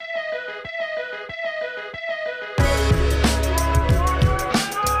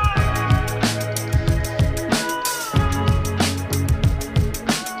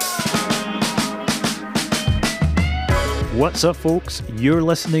What's up, folks? You're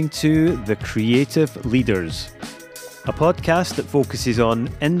listening to The Creative Leaders, a podcast that focuses on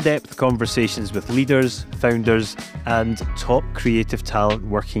in-depth conversations with leaders, founders, and top creative talent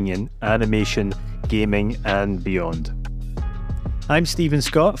working in animation, gaming, and beyond. I'm Stephen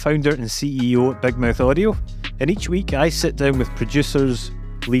Scott, founder and CEO at Big Mouth Audio, and each week I sit down with producers,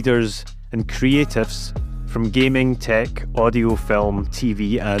 leaders, and creatives from gaming, tech, audio, film,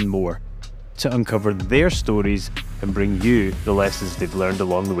 TV, and more to uncover their stories and bring you the lessons they've learned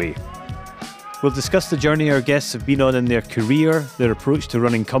along the way. We'll discuss the journey our guests have been on in their career, their approach to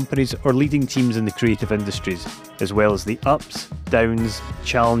running companies or leading teams in the creative industries, as well as the ups, downs,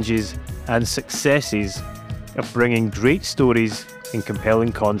 challenges, and successes of bringing great stories and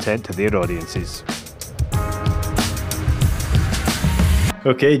compelling content to their audiences.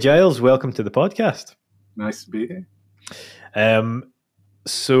 Okay, Giles, welcome to the podcast. Nice to be here.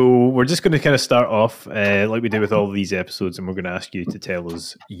 So we're just going to kind of start off like we do with all of these episodes, and we're going to ask you to tell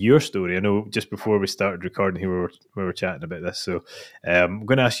us your story. I know just before we started recording here, we were chatting about this. So I'm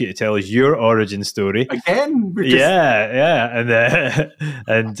going to ask you to tell us your origin story Again? Yeah.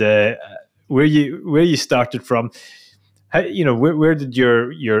 And where you started from. How, where did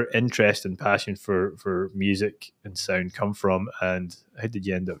your interest and passion for music and sound come from, and how did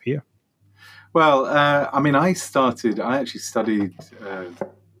you end up here? Well, I actually studied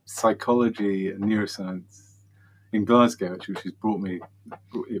psychology and neuroscience in Glasgow, which brought me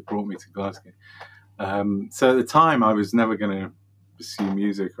to Glasgow. So at the time, I was never going to pursue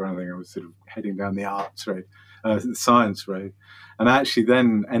music or anything. I was sort of heading down the arts road, the science road. And I actually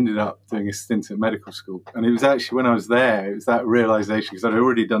then ended up doing a stint at medical school. And it was actually when I was there, it was that realization, because I'd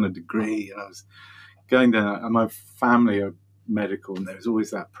already done a degree and I was going down, and my family are medical, and there was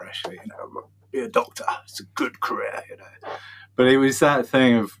always that pressure, be a doctor, it's a good career, But it was that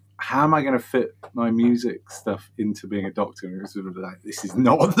thing of, how am I going to fit my music stuff into being a doctor? And it was sort of like, this is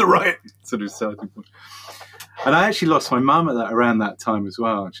not the right sort of starting point. And I actually lost my mum around that time as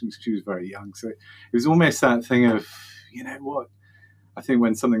well. She was very young. So it was almost that thing of, what? I think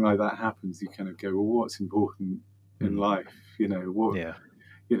when something like that happens, you kind of go, well, what's important in life? What? Yeah.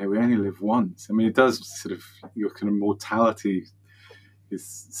 We only live once. I mean, it does sort of, your kind of mortality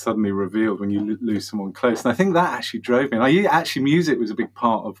is suddenly revealed when you lose someone close. And I think that actually drove me. And music was a big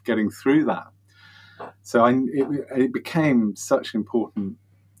part of getting through that. So it became such an important,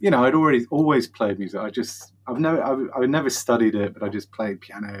 I'd always played music. I never studied it, but I just played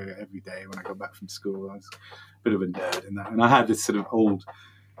piano every day when I got back from school. I was a bit of a nerd in that. And I had this sort of old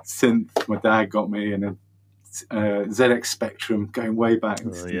synth my dad got me, and a ZX Spectrum going way back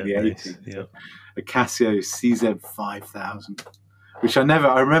into the 80s. Yeah. A Casio CZ5000. Which I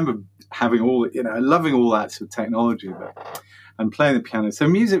remember having loving all that sort of technology, and playing the piano. So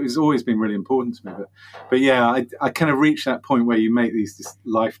music has always been really important to me. But yeah, I kind of reached that point where you make these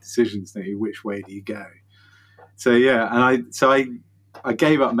life decisions, don't you? Which way do you go? So yeah, and I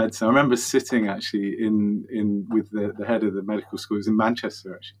gave up medicine. I remember sitting actually in with the head of the medical school. It was in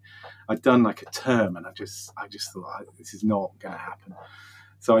Manchester actually. I'd done like a term, and I just thought, this is not going to happen.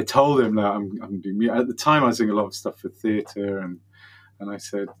 So I told him that I'm doing music. At the time, I was doing a lot of stuff for theatre, and I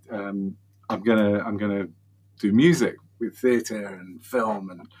said, I'm gonna do music with theatre and film,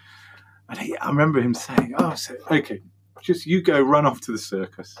 and I remember him saying, okay, just you go run off to the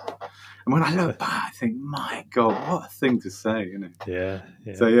circus. And when I look back, I think, my God, what a thing to say, Yeah.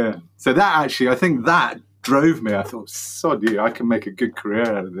 So that actually, I think that drove me. I thought, sod you, I can make a good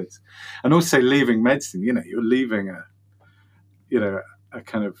career out of this. And also leaving medicine, you're leaving a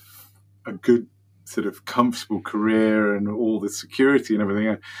kind of a good sort of comfortable career and all the security and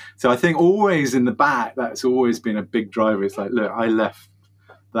everything. So I think always in the back, that's always been a big driver. It's like, look, I left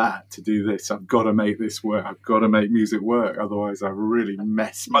that to do this. I've got to make this work. I've got to make music work. Otherwise, I've really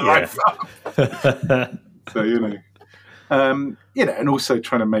messed my life up. So, and also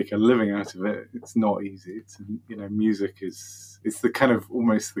trying to make a living out of it. It's not easy. It's, music it's the kind of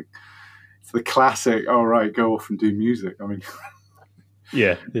almost it's the classic, all right, go off and do music. I mean,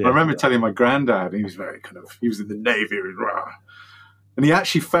 Yeah. I remember telling my granddad, he was he was in the Navy, and he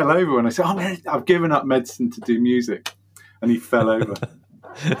actually fell over when I said, I've given up medicine to do music. And he fell over.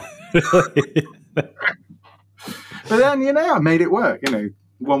 But then, I made it work,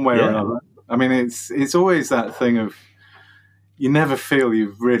 one way or another. I mean, it's always that thing of, you never feel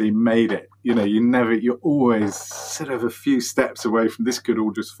you've really made it. You're always sort of a few steps away from this could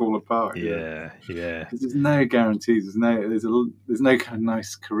all just fall apart. Yeah. Because there's no guarantees. There's no kind of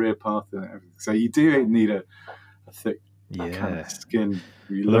nice career path in it. So you do need a thick kind of skin.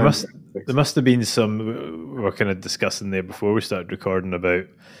 Well, there must have been some, we were kind of discussing there before we started recording about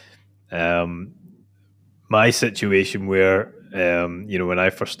my situation where, when I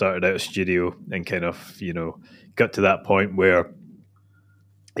first started out of studio and kind of, got to that point where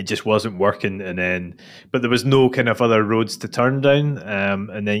it just wasn't working, but there was no kind of other roads to turn down,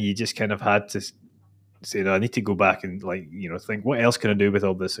 and then you just kind of had to say, no, I need to go back and think, what else can I do with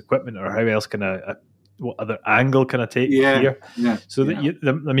all this equipment, or how else can I, what other angle can I take here? So that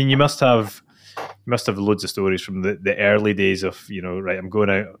you must have loads of stories from the early days of right. I'm going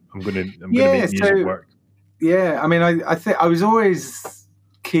out. I'm going to make music work. Yeah, I mean, I think I was always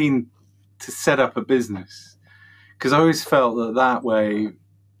keen to set up a business because I always felt that way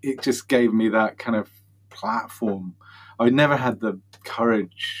it just gave me that kind of platform. I never had the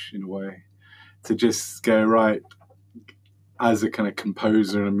courage, in a way, to just go right as a kind of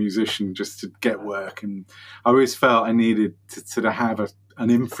composer and a musician just to get work. And I always felt I needed to sort of have an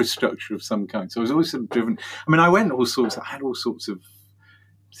infrastructure of some kind. So I was always sort of driven. I mean, I had all sorts of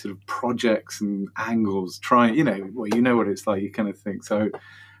sort of projects and angles, trying, what it's like, you kind of think. So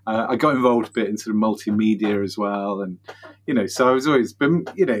I got involved a bit in sort of multimedia as well. And, so I was always, in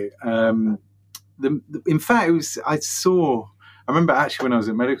fact, I remember actually when I was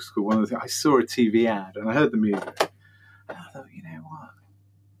at medical school, one of the things, I saw a TV ad and I heard the music. And I thought, you know what?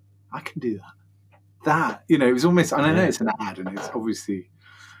 I can do that. It was almost, and I know it's an ad and it's obviously,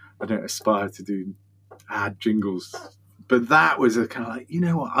 I don't aspire to do ad jingles, but that was a kind of like, you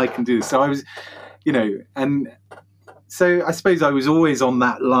know what, I can do this. So I was, and so I suppose I was always on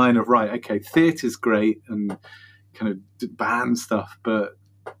that line of, right, okay, theatre's great and kind of band stuff, but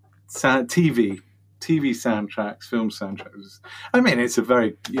TV soundtracks, film soundtracks. I mean, it's a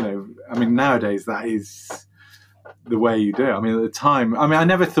very, nowadays that is the way you do it. I mean, at the time, I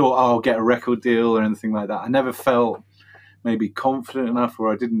never thought, I'll get a record deal or anything like that. I never felt maybe confident enough,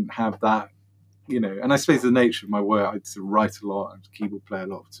 or I didn't have that, and I suppose the nature of my work, I'd sort of write a lot, I'm a keyboard player, a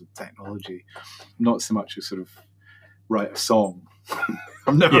lot of, sort of technology, not so much a sort of write a song.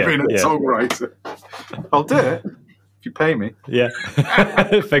 I've never been a songwriter. I'll do it if you pay me. Yeah,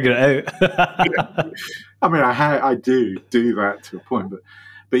 figure it out. I mean, I do that to a point,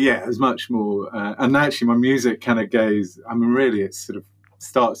 but yeah, there's much more. And actually, my music kind of goes. I mean, really, it sort of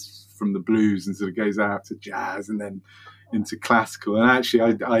starts from the blues and sort of goes out to jazz and then into classical. And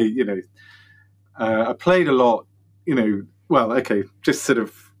actually, I played a lot. Just sort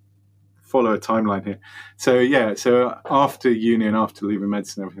of follow a timeline here. So after uni and after leaving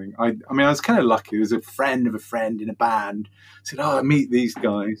medicine and everything, I was kind of lucky. There was a friend of a friend in a band said, "Oh, I meet these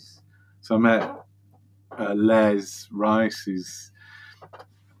guys." So I met Les Rice, who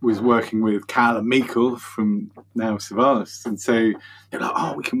was working with Cal and Meikle from now Savalas, and so they're like,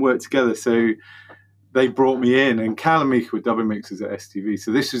 "Oh, we can work together." So they brought me in, and Cal and Meikle were dubbing mixers at STV.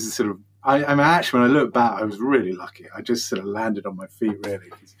 So this was the sort of, actually, when I look back, I was really lucky. I just sort of landed on my feet, really,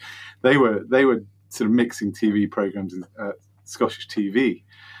 because they were sort of mixing TV programs at Scottish TV,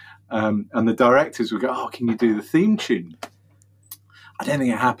 and the directors would go, "Oh, can you do the theme tune?" I don't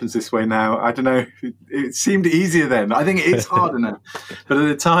think it happens this way now. I don't know. It seemed easier then. I think it is harder now. But at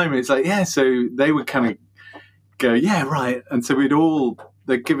the time, it's like, yeah. So they would kind of go, "Yeah, right." And so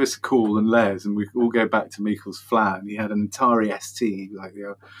they'd give us a call, and Les, and we'd all go back to Meikle's flat, and he had an Atari ST,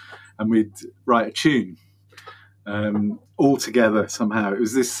 and we'd write a tune all together somehow. It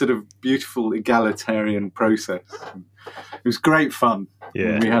was this sort of beautiful egalitarian process. It was great fun.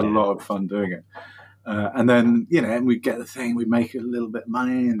 Yeah, we had a lot of fun doing it. And then, and we'd get the thing, we'd make a little bit of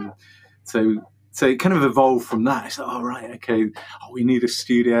money. And so it kind of evolved from that. It's like, oh, right, okay, we need a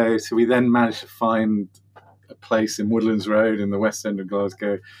studio. So we then managed to find a place in Woodlands Road in the West End of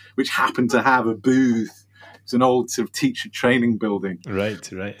Glasgow, which happened to have a booth. It's an old sort of teacher training building. Right.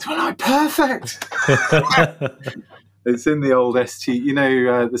 So we're like, perfect. It's in the old ST,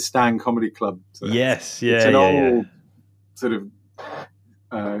 the Stan Comedy Club. So yes, it's an old sort of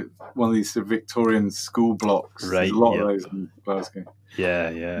one of these sort of Victorian school blocks. Right. There's a lot of those in Glasgow.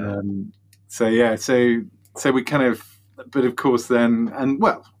 Yeah. So we kind of, but of course then,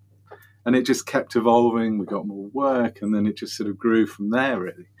 and it just kept evolving. We got more work, and then it just sort of grew from there,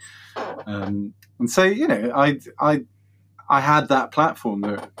 really. And so, I had that platform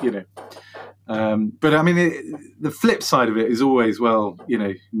that, but I mean, the flip side of it is always, when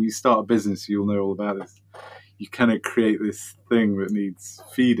you start a business, you'll know all about this. You kind of create this thing that needs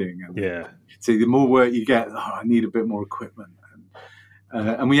feeding. And so the more work you get, I need a bit more equipment.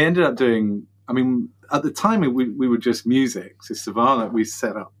 And we ended up doing, at the time we were just music. So Savalas, we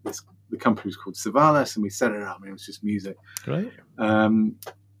set up the company was called Savalas, and we set it up, and it was just music. Right.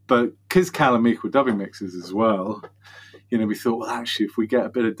 But because Cal and Meek were dubbing mixers as well, we thought, well, actually, if we get a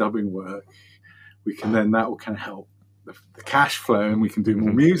bit of dubbing work, we can then, that will kind of help the cash flow, and we can do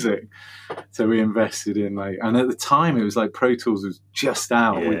more music. So we invested in and at the time it was like Pro Tools was just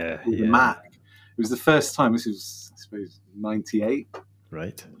out with the Mac. It was the first time. This was, I suppose, 98.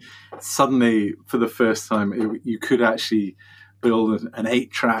 Right. Suddenly, for the first time, you could actually build an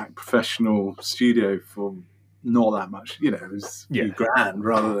 8-track professional studio for not that much. It was a few grand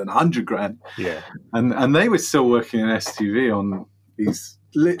rather than 100 grand. Yeah. And they were still working in STV on these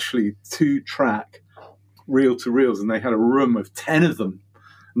literally 2-track reel-to-reels, and they had a room of 10 of them.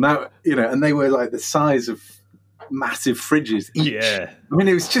 And that, and they were like the size of massive fridges each. Yeah. I mean,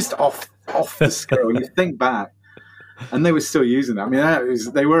 it was just off the scale. When you think back, and they were still using that. I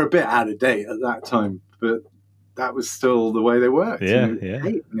mean, they were a bit out of date at that time, but that was still the way they worked. Yeah,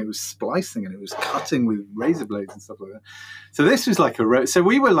 And it was splicing, and it was cutting with razor blades and stuff like that. So this was like so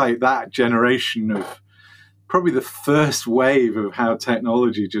we were like that generation of probably the first wave of how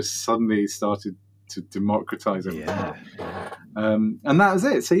technology just suddenly started to democratize everything. Yeah. And that was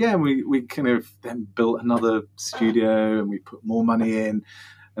it. So we kind of then built another studio, and we put more money in.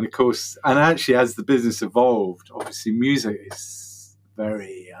 And of course, and actually, as the business evolved, obviously, music is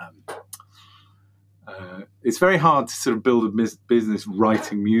very. It's very hard to sort of build a business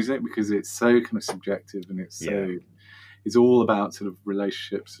writing music, because it's so kind of subjective, and it's all about sort of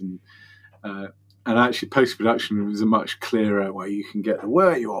relationships and actually post-production was a much clearer way. You can get the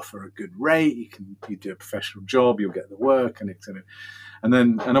work, you offer a good rate, you do a professional job, you'll get the work, and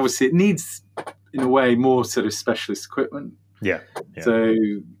and obviously it needs in a way more sort of specialist equipment. Yeah. So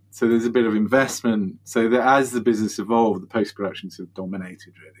there's a bit of investment. So that as the business evolved, the post-production sort of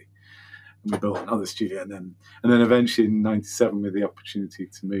dominated really. And we built another studio, and then eventually in '97 we had the opportunity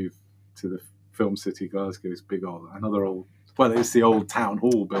to move to the Film City Glasgow's big it was the old town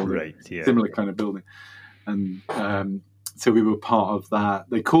hall building, right? Yeah. Similar kind of building, and so we were part of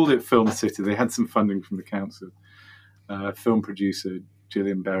that. They called it Film City. They had some funding from the council. Film producer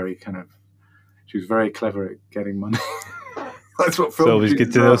Gillian Berry she was very clever at getting money. That's what film. It's always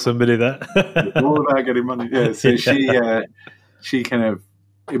good to know somebody that. All about getting money. Yeah. So she kind of.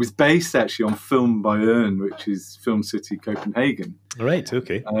 It was based actually on Film Bayern, which is Film City Copenhagen. Right.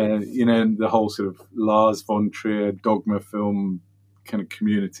 Okay. The whole sort of Lars von Trier Dogma film kind of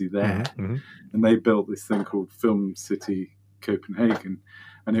community there, and they built this thing called Film City Copenhagen,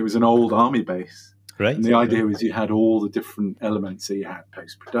 and it was an old army base. Right. And the idea was you had all the different elements. So you had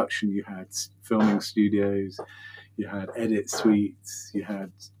post-production, you had filming studios, you had edit suites, you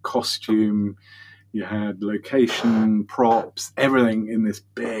had costume, you had location, props, everything in this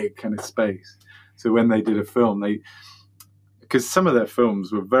big kind of space. So when they did a film, because some of their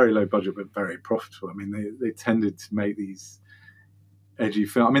films were very low budget but very profitable. I mean, they tended to make these edgy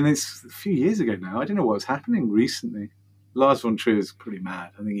films. I mean, it's a few years ago now. I don't know what's happening recently. Lars von Trier is pretty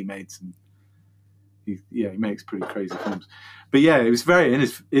mad. I think he made some... He makes pretty crazy films. But it was a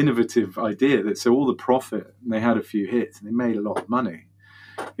very innovative idea that so all the profit, and they had a few hits, and they made a lot of money.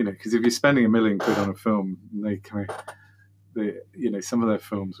 Because if you're spending £1 million on a film, some of their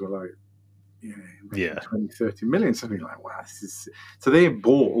films were like, 20, 30 million, something like, wow. So they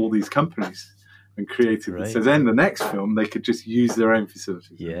bought all these companies and created them. So then the next film, they could just use their own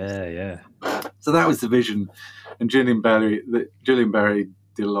facilities. Yeah. So that was the vision. And Gillian Berry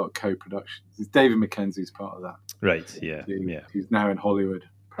did a lot of co-productions. David Mackenzie's part of that. Right, yeah. He's now in Hollywood,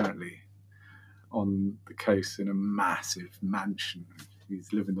 apparently, on the coast in a massive mansion.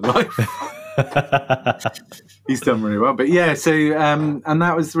 He's living the life. He's done really well. But and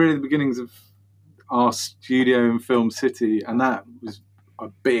that was really the beginnings of our studio in Film City, and that was a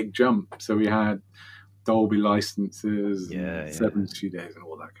big jump. So we had Dolby licenses, 7 studios and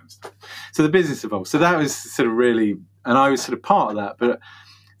all that kind of stuff. So the business evolved. So that was sort of really, and I was sort of part of that. But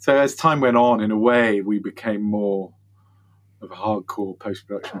so as time went on, in a way, we became more of a hardcore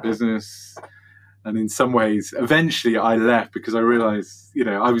post-production business. And in some ways, eventually I left because I realized,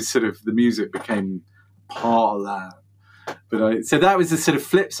 I was sort of, the music became part of that. But so that was the sort of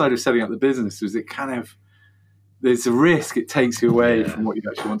flip side of setting up the business, was it kind of, there's a risk it takes you away from what you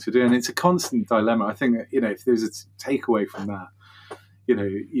actually want to do. And it's a constant dilemma. I think that, if there's a takeaway from that,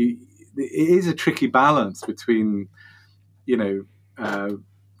 it is a tricky balance between,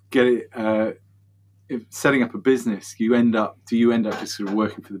 setting up a business, do you end up just sort of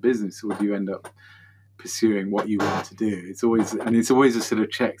working for the business, or do you end up pursuing what you want to do? It's always a sort of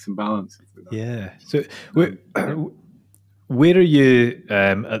checks and balances. Yeah. So where are you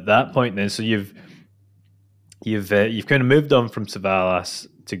at that point then? So you've kind of moved on from Savalas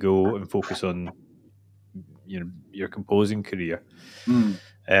to go and focus on your composing career.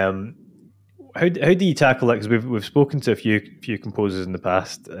 How do you tackle that? Because we've spoken to a few composers in the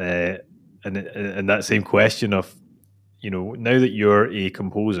past, and that same question of now that you're a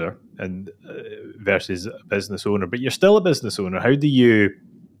composer and versus a business owner, but you're still a business owner, how do you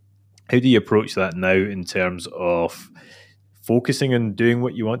approach that now in terms of focusing on doing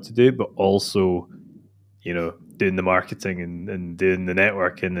what you want to do, but also, doing the marketing and doing the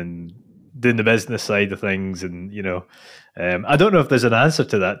networking and doing the business side of things? And, I don't know if there's an answer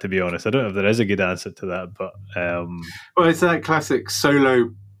to that, to be honest. I don't know if there is a good answer to that, but well, it's that classic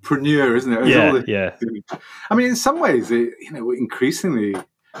solopreneur, isn't it? Yeah. I mean, in some ways, increasingly,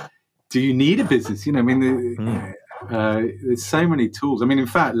 do you need a business? There's so many tools. I mean, in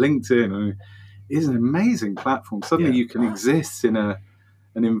fact, LinkedIn is an amazing platform. Suddenly, you can exist in an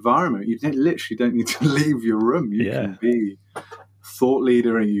environment. You literally don't need to leave your room. You can be a thought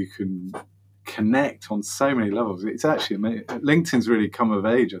leader, and you can connect on so many levels. It's actually amazing. LinkedIn's really come of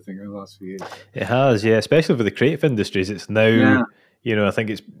age, I think, in the last few years. It has, yeah, especially for the creative industries. It's now, I think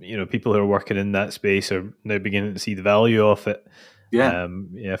it's, people who are working in that space are now beginning to see the value of it. Yeah.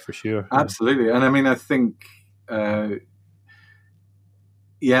 For sure. Absolutely. And I mean, I think,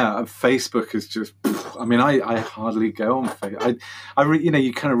 Facebook is just, I hardly go on Facebook.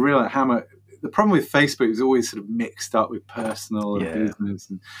 You kind of realize how much. The problem with Facebook is always sort of mixed up with personal and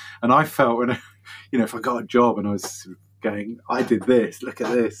business. And I felt when, if I got a job and I was sort of going, I did this, look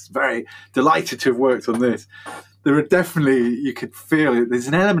at this, very delighted to have worked on this. There are definitely, you could feel it. There's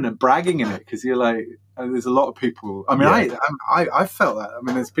an element of bragging in it because you're like, there's a lot of people. I mean, I felt that. I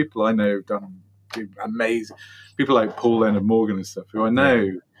mean, there's people I know who've done amazing, people like Paul Leonard Morgan and stuff who I know.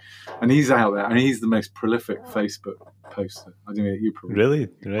 And he's out there, and he's the most prolific Facebook poster. I don't know, you probably really,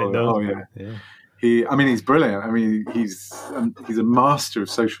 right? Oh yeah. He's brilliant. I mean, he's a master of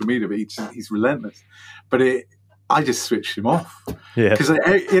social media, but he's relentless. But I just switched him off because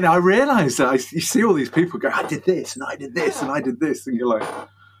I realised that you see all these people go, I did this, and I did this, and I did this, and you're like,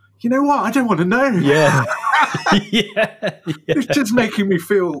 you know what? I don't want to know. Yeah, It's just making me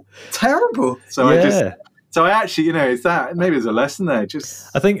feel terrible. So I actually, it's that. Maybe there's a lesson there.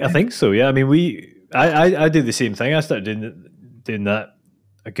 I think so. Yeah. I mean, I did the same thing. I started doing that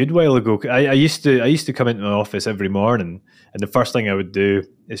a good while ago. I used to come into my office every morning, and the first thing I would do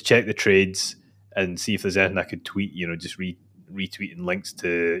is check the trades and see if there's anything I could tweet. Just retweeting links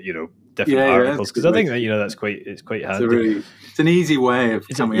to different articles, because I think that it's quite handy. It's an easy way of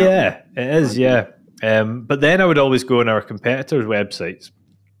coming up. Yeah, it is. Yeah. But then I would always go on our competitors' websites.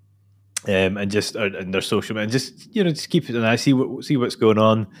 And just and their social media, and just keep it, and I see what's going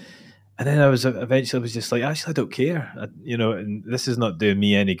on. And then I was just like, actually, I don't care, and this is not doing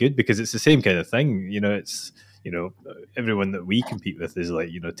me any good, because it's the same kind of thing. It's everyone that we compete with is like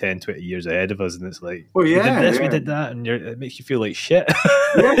 10, 20 years ahead of us, and it's like, we did this, we did that, and it makes you feel like shit.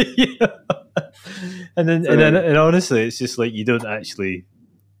 And then honestly, it's just like you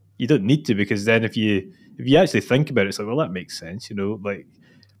don't need to, because then if you actually think about it, it's like, well, that makes sense, like.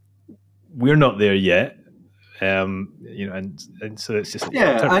 We're not there yet, and so it's just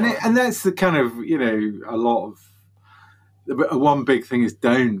and that's the kind of a lot of one big thing is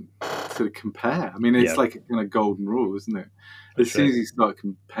don't sort of compare. I mean, it's like a kind of golden rule, isn't it? As soon as you start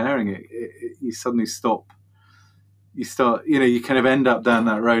comparing it, you suddenly stop. You start, you kind of end up down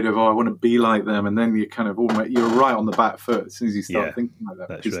that road of, I want to be like them, and then you kind of you're right on the back foot as soon as you start thinking like that.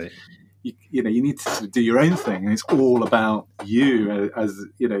 That's right. You need to sort of do your own thing, and it's all about you as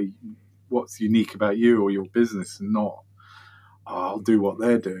what's unique about you or your business, and not I'll do what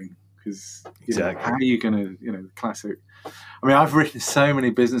they're doing, because how are you going to the classic. I mean, I've written so many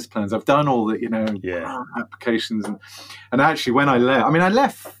business plans, I've done all the applications, and actually when I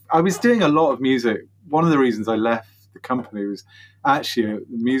left, I was doing a lot of music. One of the reasons I left the company was actually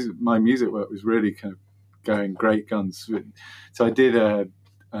my music work was really kind of going great guns. So I did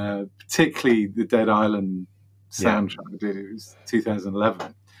particularly the Dead Island soundtrack. I did it was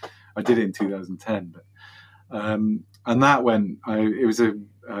 2011. I did it in 2010, but and that went. It was a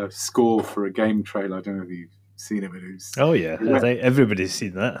score for a game trailer. I don't know if you've seen it, but it was. Oh yeah, I think everybody's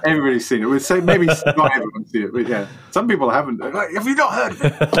seen that. Everybody's seen it. We'd say maybe not everyone's seen it, but yeah, some people haven't. Like, have you not heard of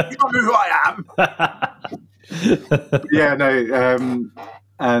it? You don't know who I am.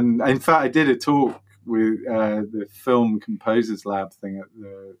 And in fact, I did a talk with the Film Composers Lab thing at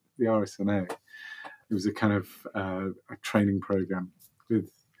the RSNA. It was a kind of a training program with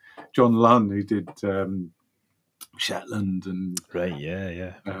John Lunn, who did Shetland and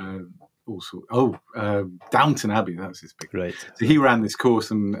also Downton Abbey. That was his big. Right. So he ran this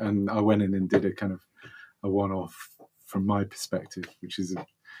course, and I went in and did a kind of a one-off from my perspective, which is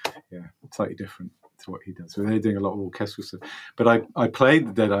slightly different to what he does. So they're doing a lot of orchestral stuff. But I played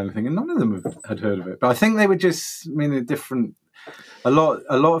the Dead Island thing, and none of them had heard of it. But I think they were just, they're different. a lot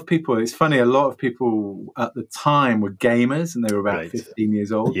of people. It's funny. A lot of people at the time were gamers, and they were about Right. 15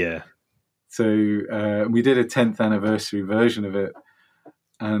 years old. Yeah. So we did a 10th anniversary version of it,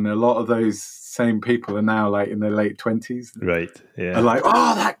 and a lot of those same people are now like in their late 20s. Right. Yeah. Are like,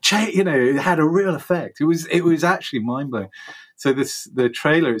 oh, that it had a real effect. It was actually mind blowing. So the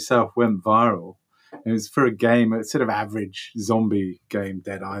trailer itself went viral. It was for a game, a sort of average zombie game,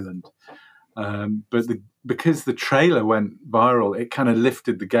 Dead Island. But because the trailer went viral, it kind of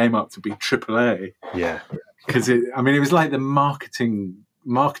lifted the game up to be AAA. Yeah. Because it was like the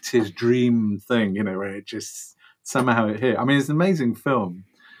marketer's dream thing, where it just somehow it hit. I mean, it's an amazing film.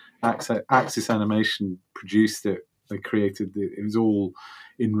 Axis Animation produced it. They created it. It was all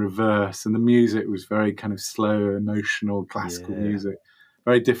in reverse, and the music was very kind of slow, emotional, classical music.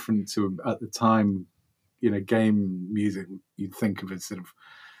 Very different to, at the time, game music. You'd think of as sort of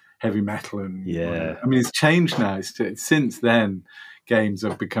heavy metal and I mean, it's changed now. Since then, games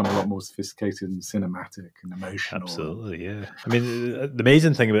have become a lot more sophisticated and cinematic and emotional. Absolutely, yeah. I mean, the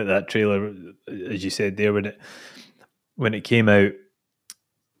amazing thing about that trailer, as you said there, when it came out,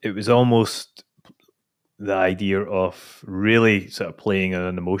 it was almost the idea of really sort of playing on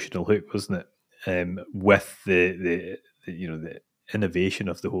an emotional hook, wasn't it? With the innovation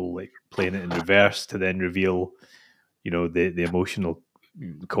of the whole, like, playing it in reverse to then reveal, the emotional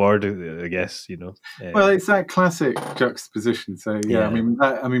chord, I guess. Well, it's that classic juxtaposition. So I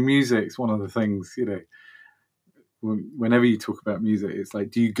mean, music's one of the things. Whenever you talk about music, it's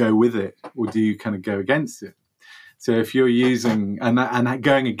like, do you go with it or do you kind of go against it? So if you're using and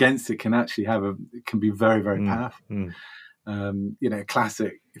going against it can actually can be very, very powerful.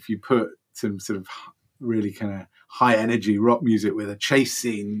 Classic. If you put some sort of really kind of high energy rock music with a chase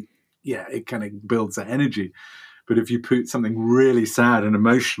scene, it kind of builds that energy. But if you put something really sad and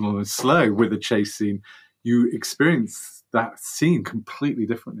emotional and slow with a chase scene, you experience that scene completely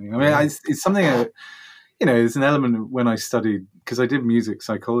differently. I mean, it's something that, there's an element of when I studied, because I did music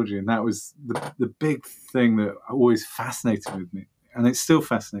psychology, and that was the big thing that always fascinated with me, and it still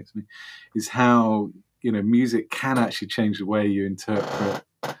fascinates me, is how, music can actually change the way you interpret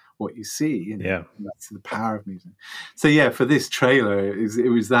what you see. That's the power of music. So for this trailer, it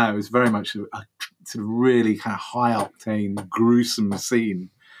was very much a sort of really kind of high octane, gruesome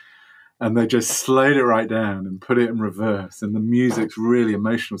scene, and they just slowed it right down and put it in reverse, and the music's really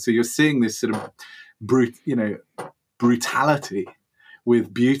emotional. So you're seeing this sort of brutality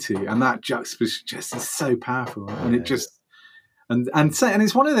with beauty, and that juxtaposition just is so powerful, and it just and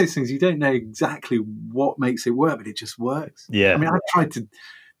it's one of those things you don't know exactly what makes it work, but it just works. I mean,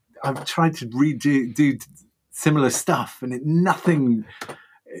 I've tried to do similar stuff, and nothing.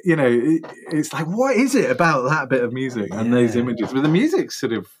 It's like, what is it about that bit of music and those images? But the music's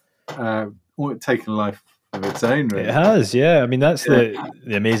sort of taken a life of its own, really. It has, I mean, that's the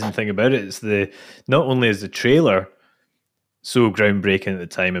amazing thing about it. It's not only is the trailer so groundbreaking at the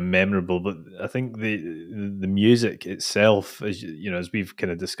time and memorable, but I think the music itself, as we've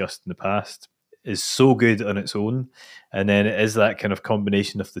kind of discussed in the past, is so good on its own, and then it is that kind of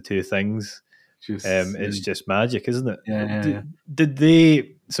combination of the two things. It's just magic, isn't it? Did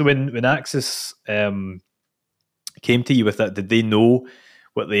they? So when Axis came to you with that, did they know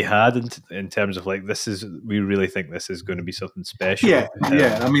what they had in terms of, like, we really think this is going to be something special?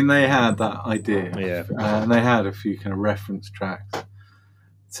 I mean, they had that idea, and they had a few kind of reference tracks.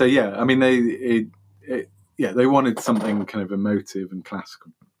 So I mean, they wanted something kind of emotive and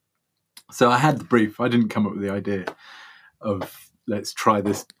classical. So I had the brief. I didn't come up with the idea of, let's try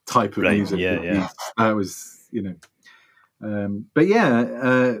this type of music. That was, but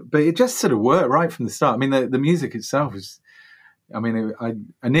it just sort of worked right from the start. I mean, the music itself is, I mean, I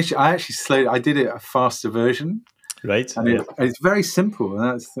actually slowed. I did it a faster version, right? And it's very simple,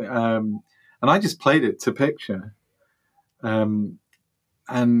 and that's and I just played it to picture, and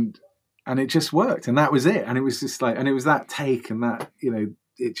it just worked, and that was it. And it was just like, and it was that take, and that,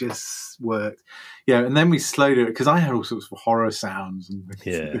 it just worked. And then we slowed it, because I had all sorts of horror sounds and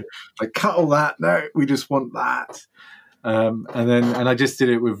like, cut all that. No, we just want that. And I just did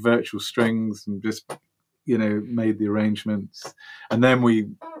it with virtual strings and just, made the arrangements. And then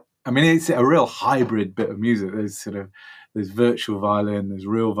it's a real hybrid bit of music. There's virtual violin, there's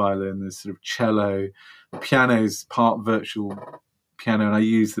real violin, there's sort of cello. The piano is part virtual piano, and I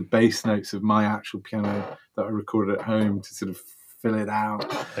use the bass notes of my actual piano that I recorded at home to sort of fill it out.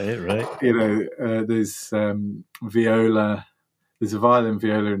 Right. There's viola, there's a violin,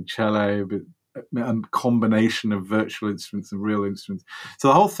 viola, and cello, but a combination of virtual instruments and real instruments. So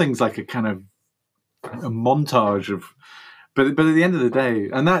the whole thing's like a kind of a montage of, but at the end of the day,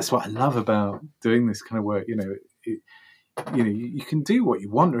 and that's what I love about doing this kind of work. you can do what you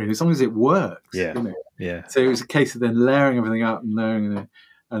want really, as long as it works. Yeah. You know? Yeah. So it was a case of then layering everything up and layering it,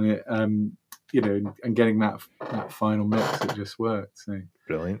 and and getting that final mix that just worked. So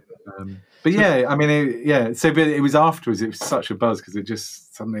Brilliant. but yeah, I mean, So, but it was afterwards. It was such a buzz because it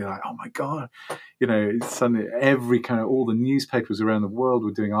just suddenly like, oh my god, it's suddenly all the newspapers around the world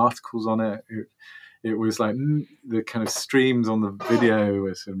were doing articles on it. It was like the kind of streams on the video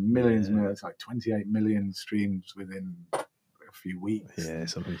were sort of millions, it's like 28 million streams within a few weeks. Yeah,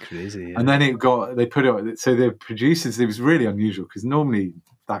 something crazy. Yeah. And then they put it. So the producers, it was really unusual because normally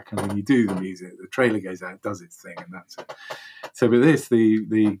that kind of when you do the music, the trailer goes out, does its thing, and that's it. So with this,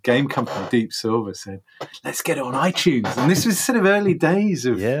 the game company Deep Silver said, "Let's get it on iTunes." And this was sort of early days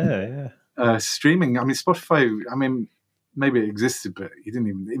of streaming. I mean, Spotify. I mean, maybe it existed, but you didn't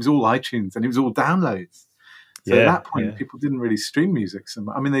even. It was all iTunes, and it was all downloads. So at that point, people didn't really stream music. So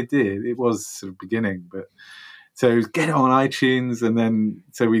I mean, they did. It was sort of beginning, but. So it was get it on iTunes, and then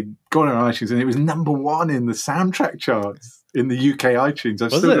so we got it on iTunes, and it was number 1 in the soundtrack charts in the UK iTunes.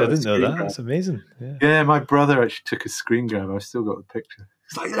 Was it? I didn't know that. That's amazing. Yeah, my brother actually took a screen grab. I've still got the picture.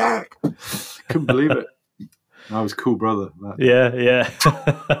 It's like, look, couldn't believe it. I was cool brother. Yeah.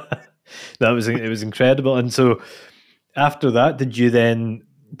 It was incredible. And so after that, did you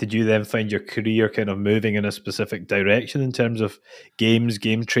then find your career kind of moving in a specific direction in terms of games,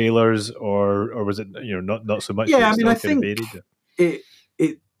 game trailers, or was it not so much? Yeah, I mean, I think it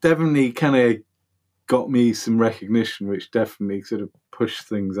definitely kind of got me some recognition, which definitely sort of pushed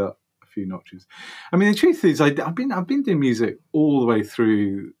things up a few notches. I mean, the truth is, I've been doing music all the way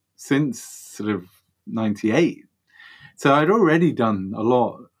through since sort of '98, so I'd already done a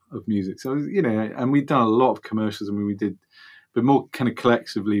lot of music. So and we'd done a lot of commercials. I mean, we did. But more kind of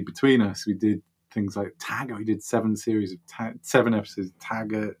collectively between us, we did things like Taggart. We did 7 episodes of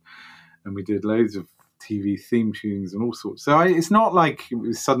Taggart, and we did loads of TV theme tunes and all sorts. So it's not like it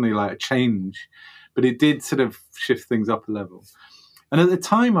was suddenly like a change, but it did sort of shift things up a level. And at the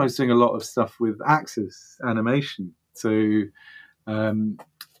time, I was doing a lot of stuff with Axis Animation. So we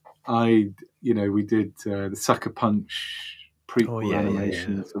did the Sucker Punch prequel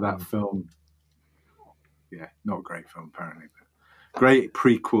animation for that film. Yeah, not a great film apparently, but great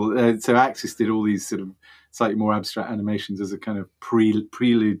prequel. So Axis did all these sort of slightly more abstract animations as a kind of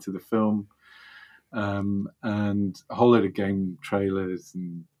prelude to the film, and a whole load of game trailers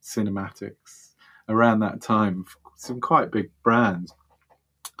and cinematics around that time. Some quite big brands.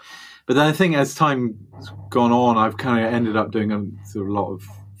 But then I think as time's gone on, I've kind of ended up doing sort of a lot of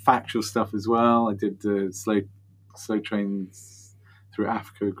factual stuff as well. I did the slow trains through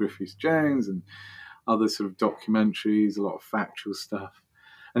Africa, Griffiths-Jones, and other sort of documentaries, a lot of factual stuff.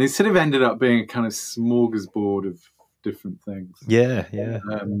 And it sort of ended up being a kind of smorgasbord of different things. Yeah.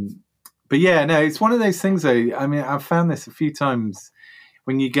 But yeah, no, it's one of those things though. I mean, I've found this a few times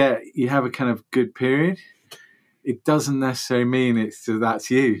when you have a kind of good period, it doesn't necessarily mean that's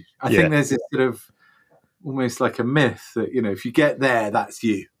you. I think there's this sort of almost like a myth that, if you get there, that's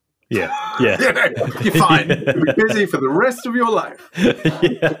you. Yeah. You're fine. You'll be busy for the rest of your life.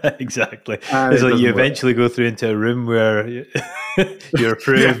 Yeah, exactly. It's like you eventually go through into a room where you're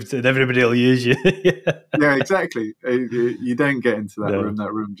approved and everybody will use you. Yeah, exactly. You don't get into that room.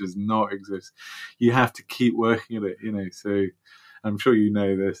 That room does not exist. You have to keep working at it, So I'm sure you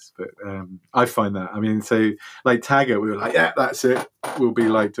know this, but I find that. I mean, so like Taggart, we were like, yeah, that's it. We'll be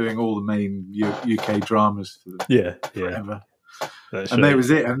like doing all the main UK dramas for forever. That's and right. There was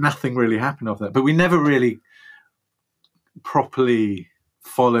it, and nothing really happened off that. But we never really properly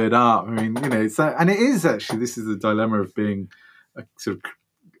followed up. I mean, it's that, and it is actually, this is the dilemma of being a sort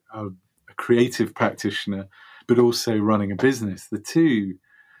of a creative practitioner, but also running a business. The two,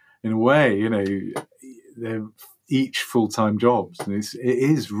 in a way, they're each full-time jobs, and it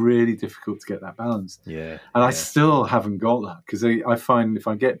is really difficult to get that balance. Yeah, and I still haven't got that because I find if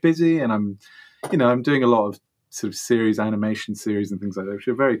I get busy and I'm doing a lot of sort of animation series and things like that, which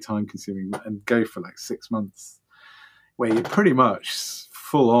are very time consuming and go for like 6 months, where you're pretty much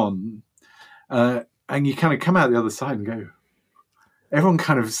full on, and you kind of come out the other side and go, everyone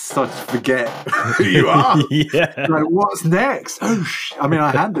kind of starts to forget who you are. Yeah. Like, what's next? I mean,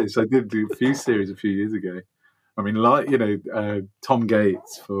 I had this. I did do a few series a few years ago. I mean, like, Tom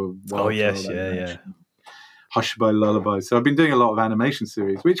Gates for Wild yes, Child yeah. Animation. Hushabye Lullaby. So I've been doing a lot of animation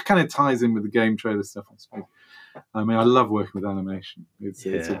series, which kind of ties in with the game trailer stuff, I suppose. I mean, I love working with animation. It's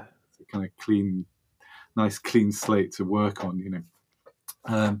a kind of nice clean slate to work on,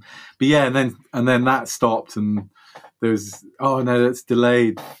 But yeah, and then that stopped, and there was, oh no, that's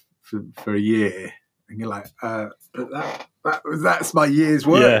delayed for a year, and you're like, but that's my year's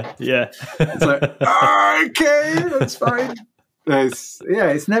work. Yeah. It's like, okay, that's fine.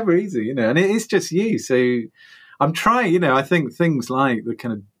 It's never easy, and it is just you. So I'm trying, I think things like the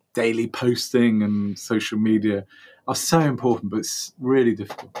kind of daily posting and social media are so important, but it's really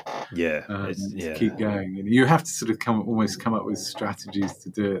difficult. To keep going. You have to sort of come up with strategies to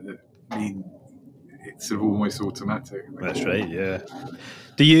do it that mean it's sort of almost automatic. That's right. Yeah.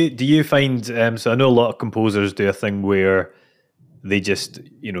 Do you find? So I know a lot of composers do a thing where they just,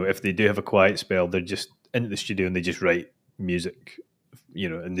 if they do have a quiet spell, they're just into the studio and they just write music,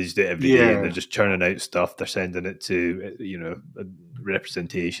 and they just do it every day, and they're just churning out stuff. They're sending it to, a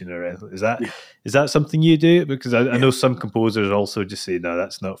representation or anything. Is that something you do? Because I know some composers also just say, no,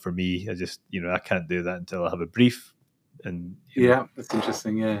 that's not for me. I just, I can't do that until I have a brief. And that's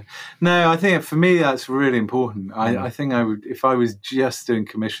interesting. Yeah, no, I think for me that's really important. I think I would, if I was just doing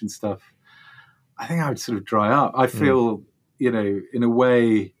commission stuff, I think I would sort of dry up. I feel, in a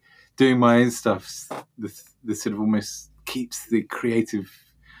way, doing my own stuff, the sort of almost keeps the creative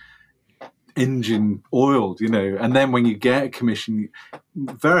engine oiled, and then when you get a commission,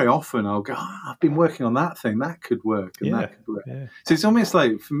 very often I'll go, I've been working on that thing, that could work, and that could work. So it's almost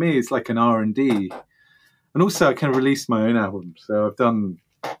like, for me, it's like an R&D. And also I kind of released my own albums. So I've done,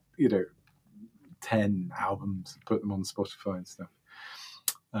 10 albums, put them on Spotify and stuff.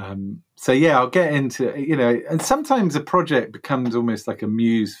 I'll get into, and sometimes a project becomes almost like a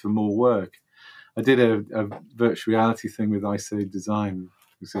muse for more work. I did a virtual reality thing with ISO Design.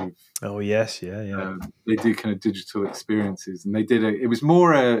 Sort of, oh, yes, yeah. They do kind of digital experiences, and they did it was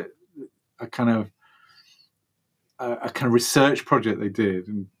more a kind of research project they did,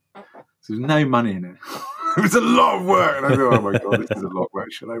 and so there's no money in it. It was a lot of work, and I thought, oh my God, this is a lot of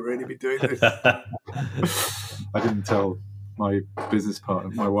work. Should I really be doing this? I didn't tell my business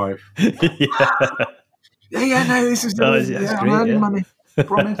partner, my wife. No, this is I'm earning money, I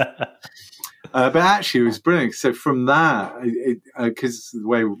promise. But actually, it was brilliant. So from that, because the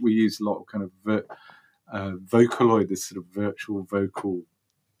way we use a lot of kind of Vocaloid, this sort of virtual vocal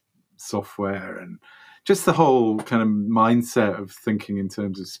software, and just the whole kind of mindset of thinking in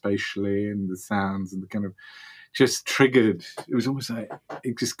terms of spatially and the sounds and the kind of just triggered. It was almost like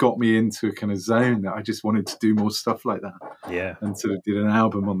it just got me into a kind of zone that I just wanted to do more stuff like that. Yeah. And sort of did an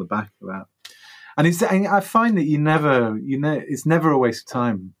album on the back of that. And I find that it's never a waste of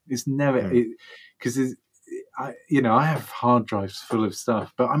time. It's never, because I have hard drives full of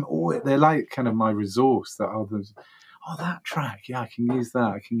stuff, but they're like kind of my resource that others, that track, I can use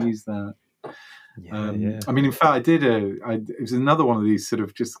that. I mean, in fact, it was another one of these sort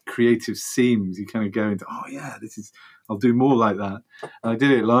of just creative seams. You kind of go into, I'll do more like that. And I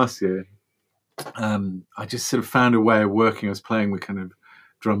did it last year. I just sort of found a way of working. I was playing with kind of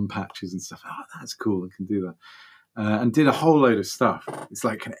drum patches and stuff. Oh, that's cool. I can do that. And did a whole load of stuff. It's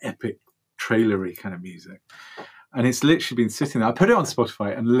like an epic trailery kind of music. And it's literally been sitting there. I put it on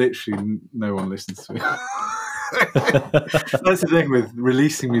Spotify and literally no one listens to it. That's the thing with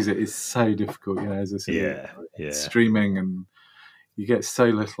releasing music, is so difficult, as a sort of streaming, and you get so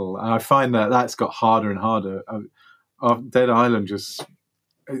little. And I find that that's got harder and harder. Dead Island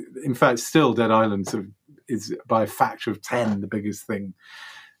in fact, still Dead Island sort of is by a factor of 10 the biggest thing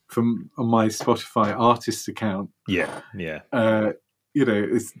on my Spotify artist account. It's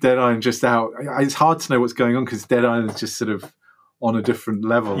Dead Island just out. It's hard to know what's going on because Dead Island's just sort of on a different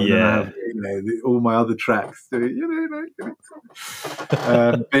level. And then I have, all my other tracks. But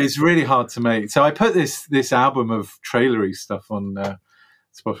it's really hard to make. So I put this album of trailery stuff on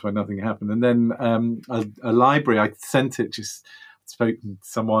Spotify. Nothing happened. And then a library, I sent it, just spoken to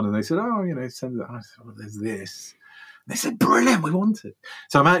someone, and they said, send it. I said, there's this. And they said, brilliant, we want it.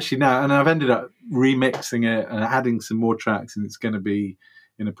 So I'm actually now, and I've ended up remixing it and adding some more tracks, and it's going to be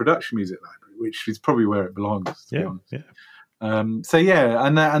in a production music library, which is probably where it belongs, to be honest. And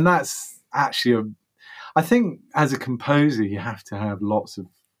that's actually I think as a composer you have to have lots of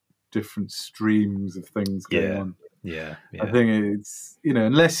different streams of things going on. I think it's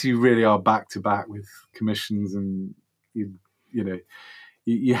unless you really are back to back with commissions, and you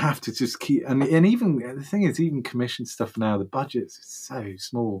have to just keep, and even the thing is, even commission stuff now, the budgets are so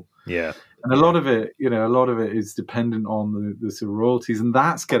small. And a lot of it is dependent on the sort of royalties, and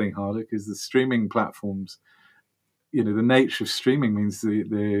that's getting harder because the streaming platforms, the nature of streaming means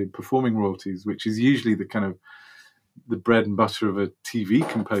the performing royalties, which is usually the kind of the bread and butter of a TV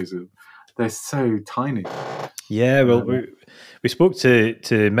composer, they're so tiny. We spoke to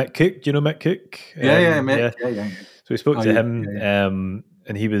Mick Cook. Do you know Mick Cook? Mick. So we spoke to him,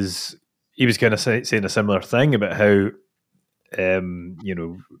 and he was kind of saying a similar thing about how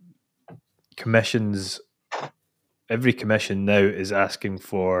commissions every commission now is asking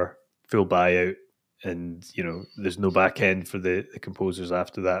for full buyout, and there's no back end for the composers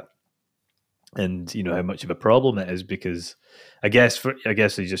after that. And how much of a problem it is, because I guess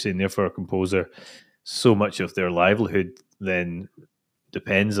as you're saying there, for a composer, so much of their livelihood then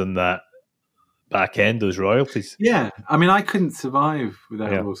depends on that back end, those royalties. Yeah, I mean, I couldn't survive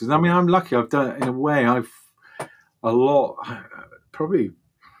without royalties. I mean, I'm lucky. I've done, in a way, probably,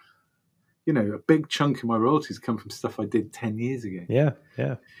 a big chunk of my royalties come from stuff I did 10 years ago. Yeah.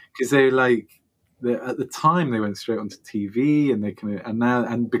 Because at the time they went straight onto TV, and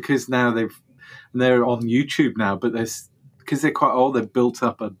because now they're on YouTube now, but because they're quite old, they've built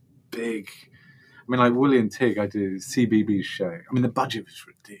up a big. I mean, like Willie and Tig, I did CBeebies show. I mean, the budget was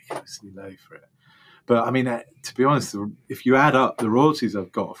ridiculously low for it. But I mean, to be honest, if you add up the royalties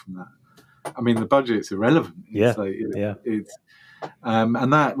I've got from that, I mean, the budget's irrelevant. It's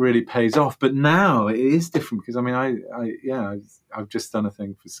and that really pays off. But now it is different, because I mean, I've just done a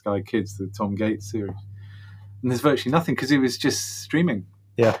thing for Sky Kids, the Tom Gates series, and there's virtually nothing, because it was just streaming.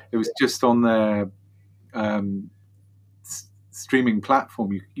 Yeah, it was just on their streaming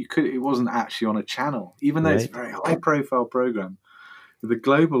platform. You could. It wasn't actually on a channel, even though it's a very high-profile program with a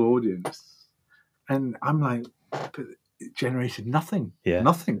global audience. And I'm like, but it generated nothing. Yeah.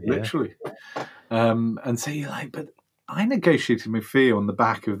 Nothing, literally. And so you're like, but I negotiated my fee on the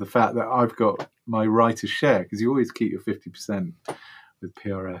back of the fact that I've got my writer's share, because you always keep your 50% with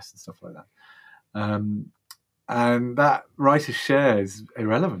PRS and stuff like that. And that writer's share is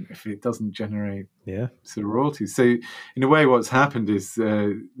irrelevant if it doesn't generate sort of royalties. So in a way, what's happened is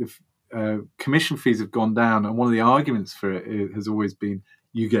the commission fees have gone down, and one of the arguments for it has always been,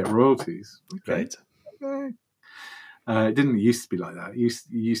 you get royalties. Okay. Right. It didn't used to be like that. You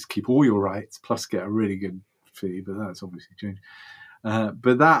used to keep all your rights plus get a really good fee, but that's obviously changed.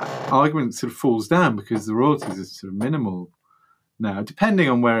 But that argument sort of falls down, because the royalties are sort of minimal now, depending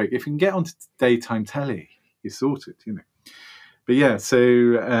on where. If you can get onto daytime telly, you're sorted, But yeah,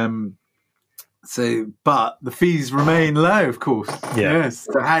 but the fees remain low, of course. Yeah. Yes,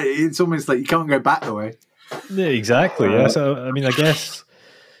 so it's almost like you can't go back the way. Yeah, exactly. Yeah. So I mean, I guess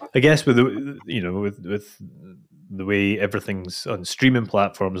with with the way everything's on streaming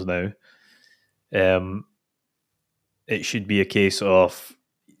platforms now, it should be a case of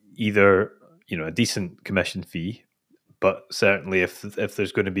either a decent commission fee, but certainly if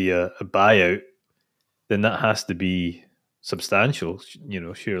there's going to be a buyout, then that has to be substantial.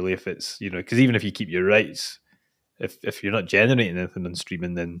 Surely, if it's because even if you keep your rights, if you're not generating anything on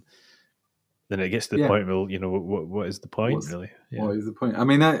streaming, then it gets to the point where, what is the point, really? Yeah. What is the point? I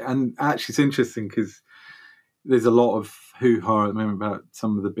mean, and actually it's interesting, because there's a lot of hoo-ha at the moment about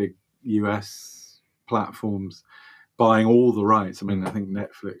some of the big US platforms buying all the rights. I mean, I think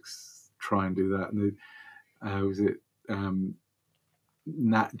Netflix try and do that. And was it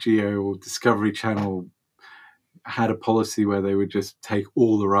Nat Geo or Discovery Channel had a policy where they would just take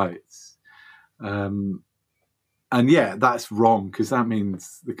all the rights. And that's wrong, because that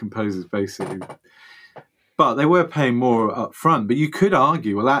means the composers basically. But they were paying more up front. But you could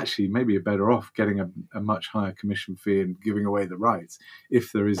argue, well, actually, maybe you're better off getting a much higher commission fee and giving away the rights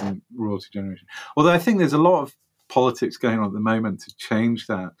if there isn't royalty generation. Although I think there's a lot of politics going on at the moment to change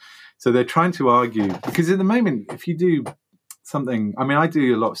that. So they're trying to argue, because at the moment, if you do something, I mean, I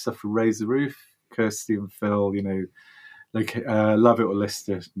do a lot of stuff for Raise the Roof, Kirsty and Phil, like Love It or List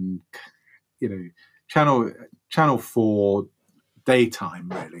It, and Channel 4 daytime,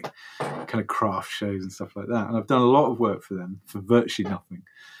 really, kind of craft shows and stuff like that. And I've done a lot of work for them for virtually nothing.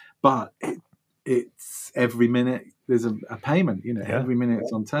 But it's every minute there's a payment, every minute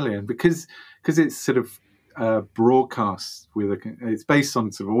it's on telly. And because it's sort of broadcast it's based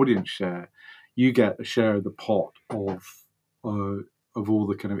on sort of audience share, you get a share of the pot of all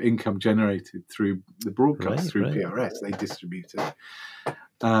the kind of income generated through the broadcast, through PRS. They distribute it.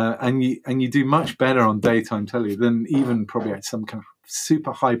 And you do much better on daytime telly than even probably at some kind of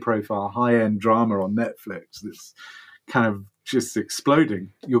super high-profile, high-end drama on Netflix that's kind of just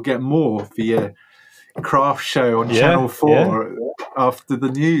exploding. You'll get more for your craft show on Channel 4 after the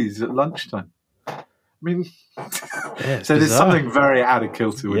news at lunchtime. I mean, so there's something very out of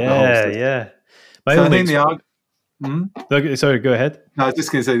kilter with the whole system. Yeah. So I think Sorry, go ahead. No, I was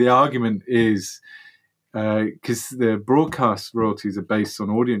just going to say the argument is, because the broadcast royalties are based on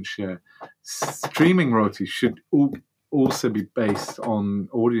audience share, streaming royalties should also be based on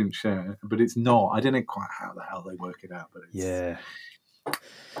audience share, but it's not. I don't know quite how the hell they work it out, but it's...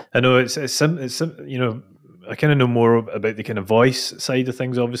 I know it's some I kind of know more about the kind of voice side of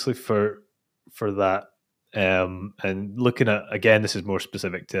things, obviously for that, and looking at, again, this is more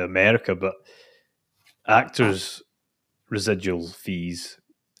specific to America, but actors residual fees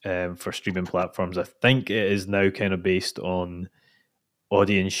for streaming platforms. I think it is now kind of based on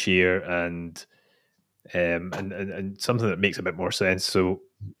audience share and something that makes a bit more sense. So,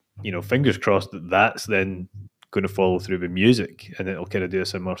 fingers crossed that that's then going to follow through with music, and it'll kind of do a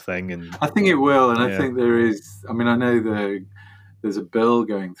similar thing. And I think it will, and yeah. I think there is. I mean, I know there's a bill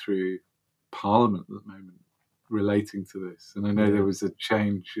going through Parliament at the moment relating to this, and I know there was a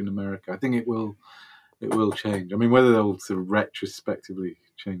change in America. I think it will change. I mean, whether they'll sort of retrospectively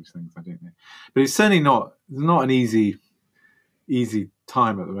change things, I don't know. But it's certainly not an easy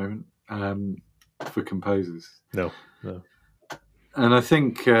time at the moment for composers. No. And I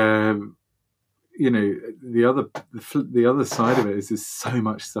think the other side of it is there's so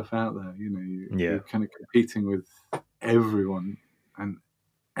much stuff out there. You're kind of competing with everyone and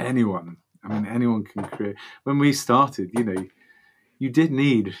anyone. I mean, anyone can create. When we started, you did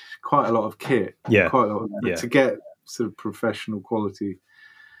need quite a lot of kit, to get sort of professional quality.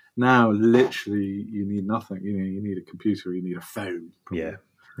 Now, literally, you need nothing. You need a computer, you need a phone. Probably.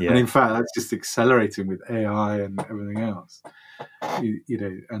 Yeah. And in fact, that's just accelerating with AI and everything else.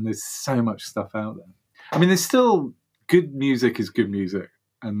 And there's so much stuff out there. I mean, there's still good music is good music,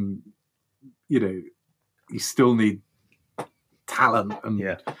 and you still need talent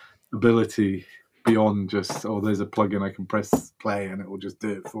and ability beyond just there's a plugin I can press play and it will just do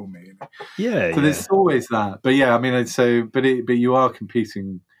it for me. So there's always that. But I mean, but you are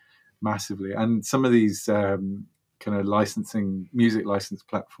competing massively, and some of these kind of music license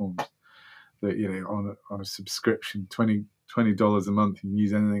platforms that on a subscription, $20 a month, you can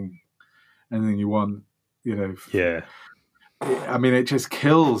use anything you want. I mean, it just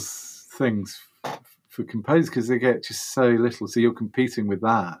kills things for composers because they get just so little. So you're competing with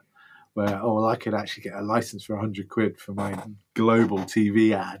that, where I could actually get a license for £100 for my global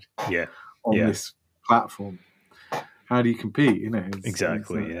TV ad on this platform. How do you compete?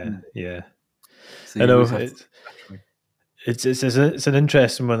 Exactly. So I know it's an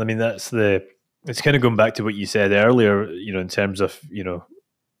interesting one. I mean, it's kind of going back to what you said earlier. In terms of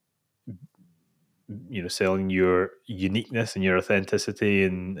selling your uniqueness and your authenticity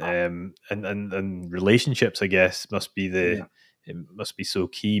and relationships, I guess, must be it must be so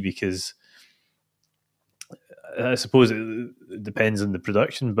key, because I suppose it depends on the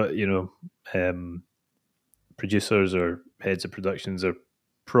production, but producers or heads of productions are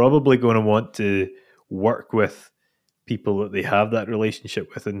probably going to want to work with people that they have that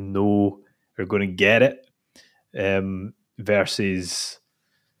relationship with and know are going to get it, versus,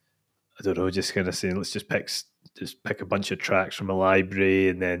 I don't know, just kind of saying, let's just pick a bunch of tracks from a library,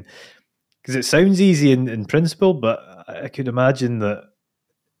 and then, because it sounds easy in principle, but I could imagine that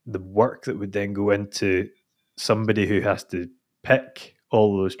the work that would then go into somebody who has to pick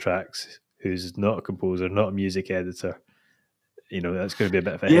all those tracks, who's not a composer, not a music editor, that's going to be a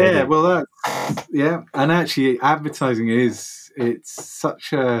bit of a headache. Well, and actually, advertising it's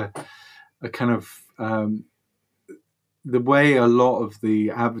such a kind of the way a lot of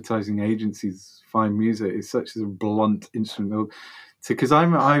the advertising agencies find music is such a blunt instrument. Because I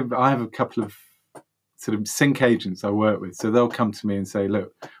have a couple of sort of sync agents I work with, so they'll come to me and say,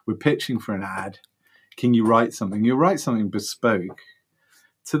 "Look, we're pitching for an ad. Can you write something? You write something bespoke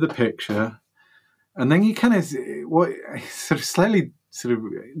to the picture." And then you kind of slowly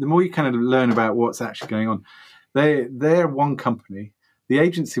the more you kind of learn about what's actually going on, they're one company. The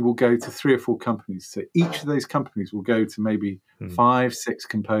agency will go to 3 or 4 companies. So each of those companies will go to maybe 5, 6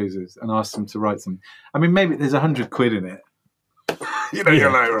 composers and ask them to write something. I mean, maybe there's £100 in it.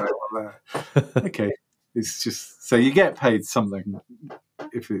 You're like, right, well, okay. It's just, so you get paid something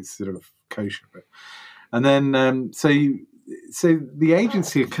if it's sort of kosher. And then, so the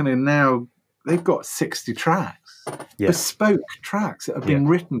agency are kind of now, they've got 60 tracks, bespoke tracks that have been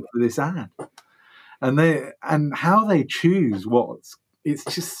written for this ad. And how they choose it's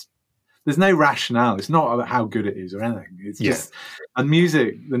just, there's no rationale. It's not about how good it is or anything. It's just, and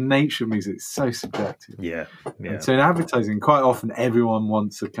music, the nature of music is so subjective. And so in advertising, quite often everyone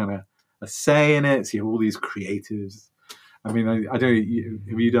wants a kind of a say in it. So you have all these creatives. I mean, I don't know,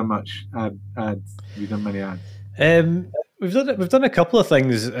 have you done much ads? Have you done many ads? We've done a couple of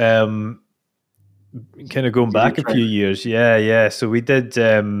things, kind of going back a few years. So we did,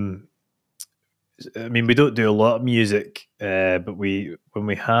 I mean, we don't do a lot of music, but when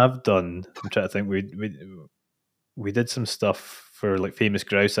we have done, I'm trying to think, we did some stuff for like Famous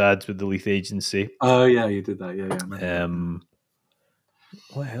Grouse ads with the Leith agency. Oh yeah, you did that. Yeah.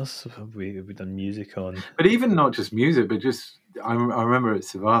 What else have we done music on? But even not just music, but just I remember at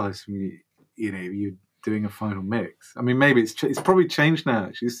Savalas when you're doing a final mix. I mean, maybe it's probably changed now.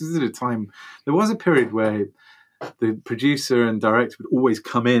 Actually, this is at a time. There was a period where the producer and director would always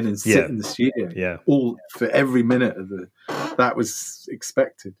come in and sit in the studio, all for every minute of that was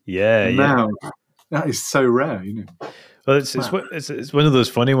expected. And now that is so rare, you know. Well, it's one of those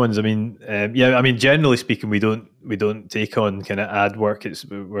funny ones. I mean, generally speaking, we don't take on kind of ad work.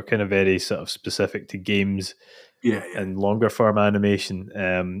 We're kind of very sort of specific to games, and longer form animation.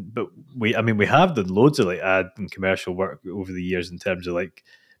 But we have done loads of like ad and commercial work over the years in terms of like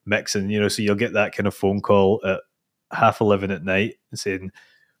mixing. You know, so you'll get that kind of phone call at 11:30 at night and saying,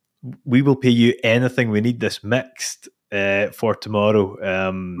 "We will pay you anything. We need this mixed for tomorrow."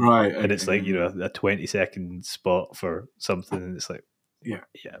 Right. And it's like, you know, a 20-second spot for something, and it's like, yeah.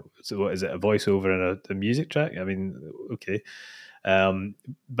 So what is it? A voiceover and a music track? I mean, okay.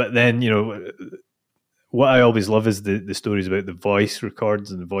 But then, you know, what I always love is the stories about the voice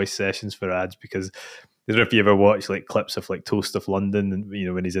records and the voice sessions for ads, because I don't know if you ever watch like clips of like Toast of London, and you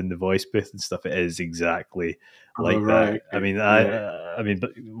know, when he's in the voice booth and stuff, it is exactly like that. Okay. I mean, I mean,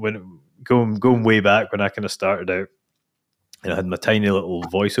 but when going way back when I kind of started out, and I had my tiny little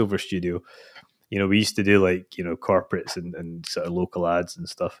voiceover studio, you know, we used to do like, you know, corporates and sort of local ads and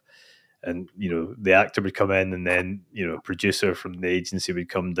stuff. And, you know, the actor would come in, and then, you know, a producer from the agency would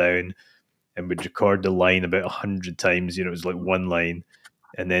come down and would record the line about 100 times. You know, it was like one line.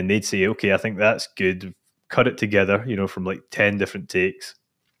 And then they'd say, okay, I think that's good. Cut it together, you know, from like 10 different takes.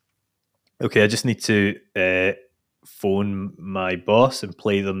 Okay, I just need to phone my boss and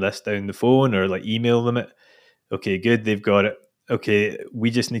play them this down the phone, or like email them it. Okay, good, they've got it. Okay,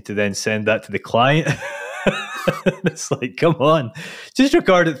 we just need to then send that to the client. It's like, come on, just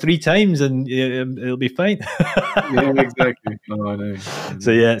record it 3 times and it'll be fine. Yeah, exactly. Oh, I know.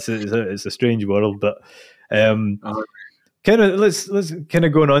 So yeah, it's a strange world, but kind of let's kind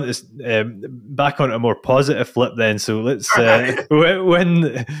of going on this back on a more positive flip then. So let's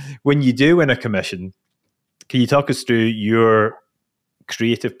when you do win a commission, can you talk us through your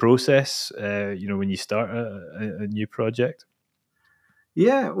creative process, you know, when you start a new project?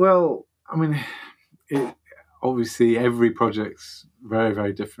 Yeah, well, I mean, obviously every project's very,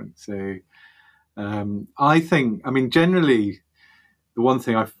 very different. So I think, I mean, generally, the one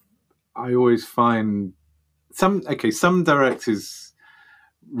thing I always find, some directors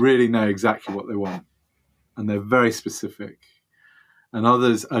really know exactly what they want, and they're very specific, and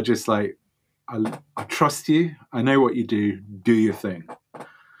others are just like, I trust you, I know what you do your thing.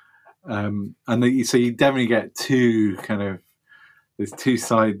 And so you definitely get two kind of, there's two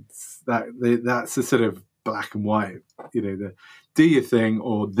sides, that's the sort of black and white, you know, the do your thing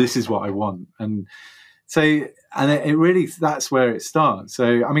or this is what I want. And so, and it really, that's where it starts.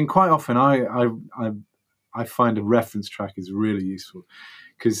 So, I mean, quite often I find a reference track is really useful,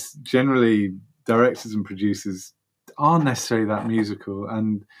 because generally directors and producers aren't necessarily that musical,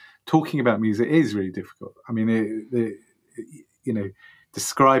 and talking about music is really difficult. I mean, you know,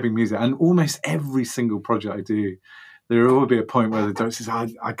 describing music, and almost every single project I do, there will be a point where the director says,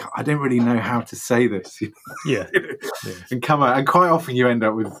 I don't really know how to say this. Yeah. And come out, and quite often you end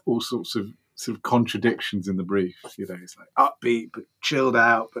up with all sorts of sort of contradictions in the brief. You know, it's like upbeat but chilled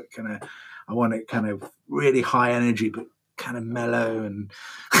out, but kind of, I want it kind of really high energy but kind of mellow, and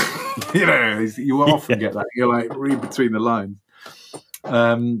you know, you often get that. You're like, read between the lines.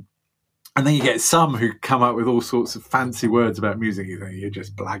 And then you get some who come up with all sorts of fancy words about music. You think you're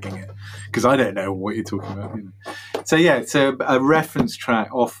just blagging it, because I don't know what you're talking about. You know? So yeah, so a reference track,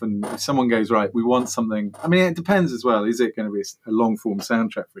 often if someone goes, right, we want something. I mean, it depends as well. Is it going to be a long form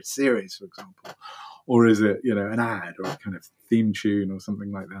soundtrack for a series, for example, or is it, you know, an ad or a kind of theme tune or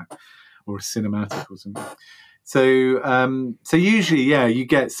something like that, or a cinematic or something? So so usually, yeah, you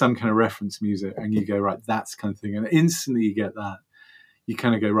get some kind of reference music, and you go, right, that's kind of thing, and instantly you get that. You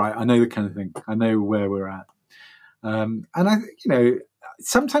kind of go, right, I know the kind of thing. I know where we're at. And I, you know,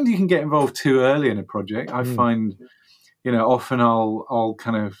 sometimes you can get involved too early in a project. I find, you know, often I'll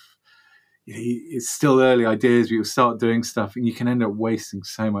kind of, you know, it's still early ideas, but you'll start doing stuff, and you can end up wasting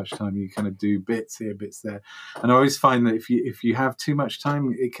so much time. You kind of do bits here, bits there. And I always find that if you have too much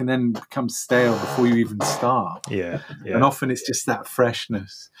time, it can then become stale before you even start. Yeah. And often it's just that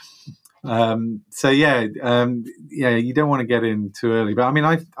freshness. So yeah, you don't want to get in too early. But I mean,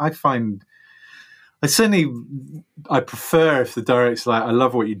 I find, I prefer if the director's like, I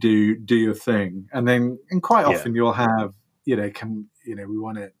love what you do your thing, and quite often you'll have, you know, we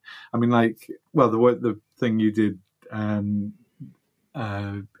want it. I mean, like, well, the thing you did, what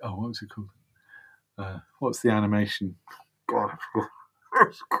was it called? What's the animation? God,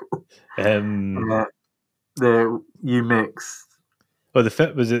 the you mixed. Oh,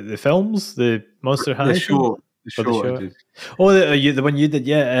 was it the films, the Monster High? The short. I did. Oh, the one you did,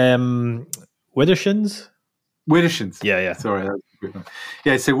 yeah. Widdershins? Widdershins. Yeah. Sorry, that was a good one.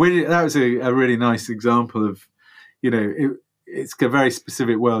 Yeah, so that was a really nice example of, it's a very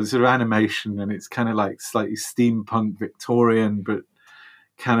specific world. It's sort of animation, and it's kind of like slightly steampunk Victorian, but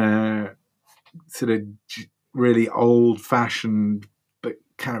kind of sort of really old-fashioned, but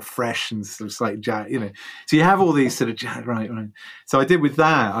kind of fresh and sort of slightly jazz, So you have all these sort of jazz, right. So I did with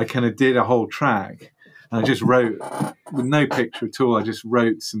that. I kind of did a whole track, and I just wrote with no picture at all. I just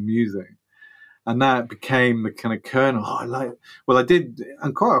wrote some music. And that became the kind of kernel. I did,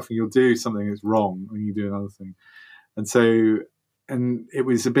 and quite often you'll do something that's wrong when you do another thing. And it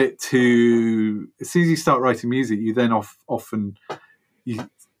was a bit too, as soon as you start writing music, you then often,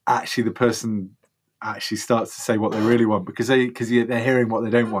 the person actually starts to say what they really want because they're hearing what they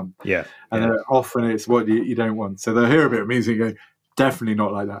don't want. Yeah. And often it's what you don't want. So they'll hear a bit of music and go, definitely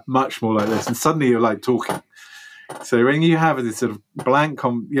not like that, much more like this. And suddenly you're like talking. So when you have this sort of blank,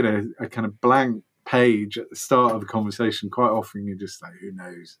 a kind of blank page at the start of the conversation, quite often you're just like, who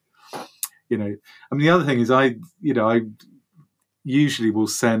knows? The other thing is I usually will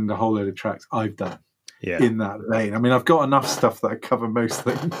send a whole load of tracks I've done in that vein. I mean, I've got enough stuff that I cover most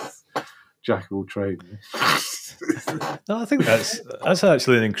things. Jack of all trades. No, I think that's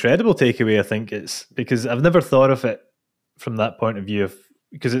actually an incredible takeaway. I think it's because I've never thought of it from that point of view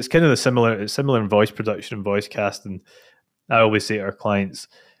because it's kind of it's similar in voice production and voice casting. I always say to our clients,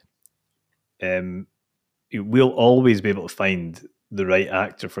 we'll always be able to find the right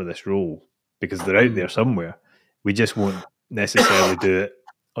actor for this role because they're out there somewhere. We just won't necessarily do it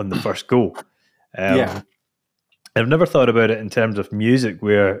on the first go. I've never thought about it in terms of music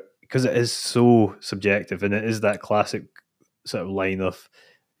because it is so subjective, and it is that classic sort of line of,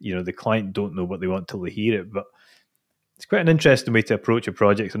 the client don't know what they want till they hear it. But it's quite an interesting way to approach a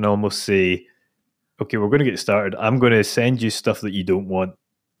project and almost say, okay, we're going to get started. I'm going to send you stuff that you don't want.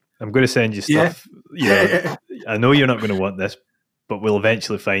 I'm going to send you stuff, I know you're not going to want this, but we'll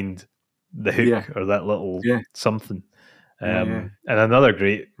eventually find the hook or that little something. And another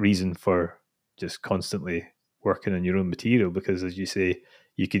great reason for just constantly working on your own material, because as you say,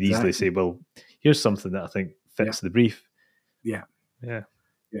 you could easily say, well, here's something that I think fits the brief. Yeah.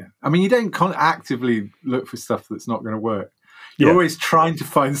 I mean, you don't actively look for stuff that's not going to work. You're always trying to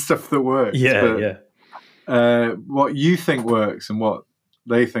find stuff that works. What you think works and what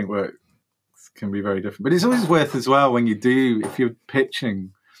they think works can be very different. But it's always worth as well when if you're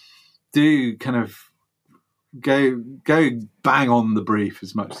pitching, do kind of go bang on the brief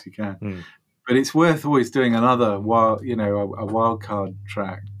as much as you can. But it's worth always doing another a wild card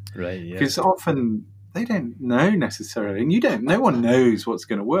track, right? Because often they don't know necessarily, and no one knows what's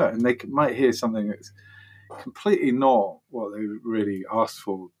going to work, and they might hear something that's completely not what they really asked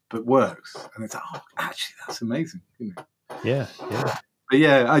for, but works, and it's like, oh, actually, that's amazing, Yeah.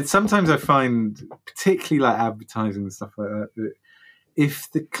 But sometimes I find, particularly like advertising and stuff like that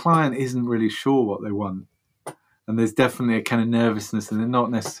if the client isn't really sure what they want, and there's definitely a kind of nervousness, and they're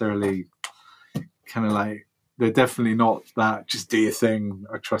not necessarily kind of like, they're definitely not that just do your thing,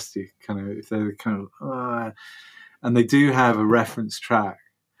 I trust you kind of, if they're kind of and they do have a reference track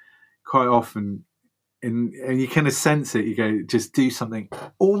quite often, and you kind of sense it, you go, just do something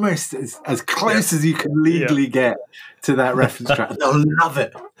almost as close as you can legally get to that reference track. They'll love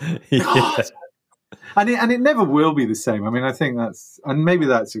it. And it never will be the same. I mean, I think and maybe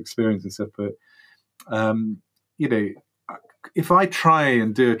that's experience and stuff, but if I try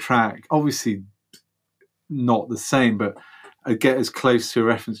and do a track, obviously not the same, but I get as close to a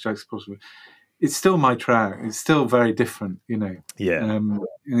reference track as possible, it's still my track. It's still very different, and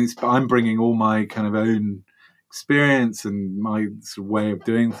I'm bringing all my kind of own experience and my sort of way of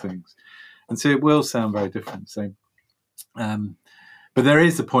doing things, and so it will sound very different. So, but there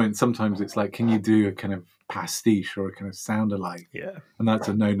is a point. Sometimes it's like, can you do a kind of pastiche or a kind of sound alike? Yeah, and that's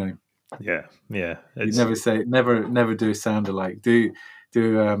a no-no. Yeah. You never do a sound alike. Do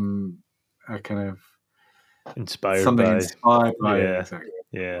a kind of inspired by. Yeah. Exactly.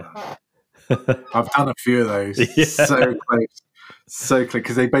 Yeah. I've done a few of those. So close,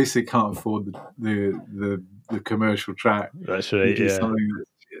 because they basically can't afford the commercial track. That's right. Something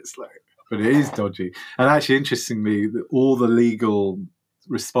that's but it is dodgy. And actually, interestingly, all the legal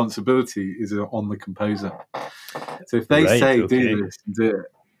responsibility is on the composer. So if they say do this, do it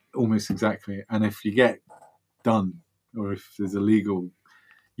almost exactly, and if you get done, or if there's a legal,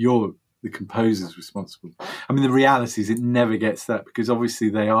 you're the composer's responsible. I mean, the reality is it never gets that, because obviously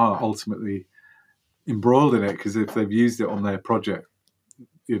they are ultimately embroiled in it, because if they've used it on their project,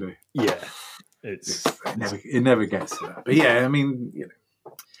 it never gets to that. But I mean,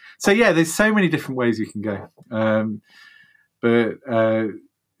 so there's so many different ways you can go.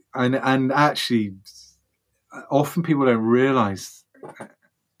 And actually, often people don't realize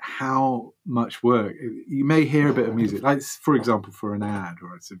how much work. You may hear a bit of music, like for example, for an ad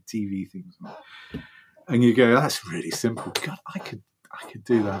or a sort of TV thing, and you go, "That's really simple. God, I could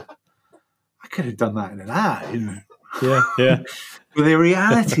do that. I could have done that in an ad, you know." Yeah. But the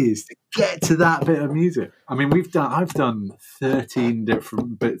reality is to get to that bit of music. I mean, I've done 13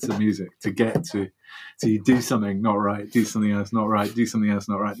 different bits of music to get to. So you do something not right, do something else not right, do something else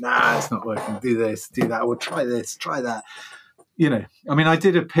not right. Nah, it's not working. Do this, do that. Well, try this, try that. You know, I mean, I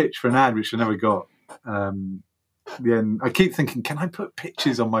did a pitch for an ad which I never got. Then I keep thinking, can I put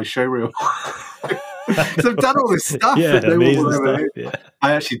pictures on my showreel? Because I've done all this stuff. Yeah, amazing stuff. Yeah.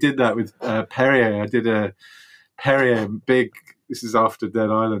 I actually did that with Perrier. I did a Perrier big. This is after Dead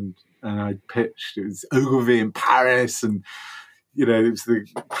Island, and I pitched. It was Ogilvy in Paris, and you know, it was the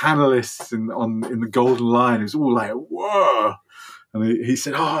panelists in the Golden Lion. It was all like, whoa. And he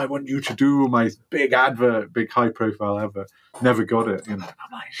said, "Oh, I want you to do my big advert, big high-profile advert." Never got it, you know.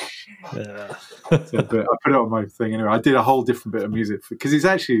 I'm like, shit. Yeah. So, but I put it on my thing anyway. I did a whole different bit of music because it's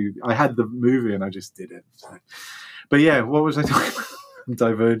actually I had the movie and I just did it. So. But yeah, what was I talking about? I'm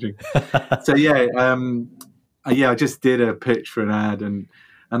diverging. So I just did a pitch for an ad and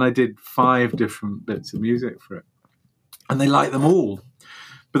I did 5 different bits of music for it, and they liked them all.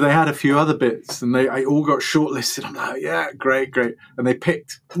 But they had a few other bits, and I all got shortlisted. I'm like, yeah, great. And they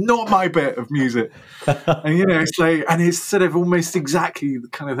picked not my bit of music. And, you know, it's like, and it's sort of almost exactly the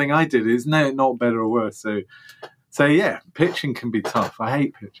kind of thing I did. It's not better or worse. So yeah, pitching can be tough. I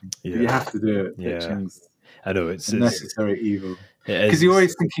hate pitching. Yeah. But you have to do it. Yeah. Pitching's I know it's a necessary evil. Because you're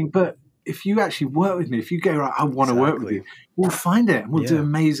always thinking, but if you actually work with me, if you go, right, I want to work with you, we'll find it and we'll do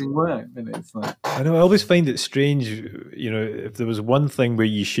amazing work. And it's like, I know, I always find it strange, you know, if there was one thing where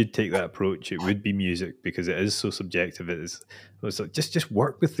you should take that approach, it would be music, because it is so subjective. It's like, just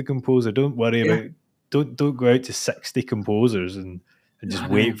work with the composer. Don't worry about, don't go out to 60 composers and just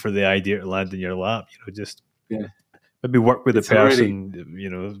wait for the idea to land in your lap. You know, just maybe work with the person, you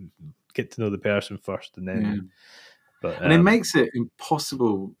know, get to know the person first, and then. But and it makes it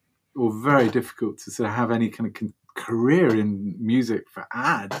impossible or very difficult to sort of have any kind of career in music for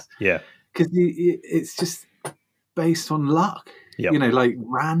ads. Yeah. Because it's just based on luck. Yep. You know, like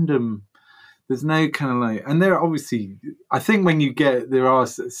random. There's no kind of like, and there are obviously, I think there are a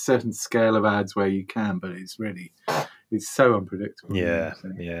certain scale of ads where you can, but it's so unpredictable. Yeah. So,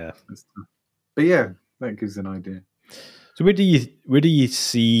 yeah. But yeah, that gives an idea. So where do you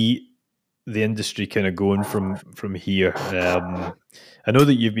see the industry kind of going from here? I know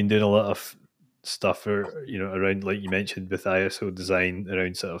that you've been doing a lot of stuff, around, like you mentioned, with ISO design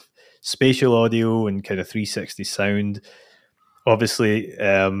around sort of spatial audio and kind of 360 sound. Obviously,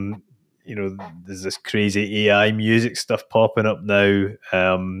 there's this crazy AI music stuff popping up now.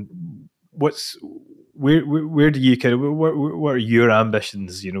 Where do you kind of, what are your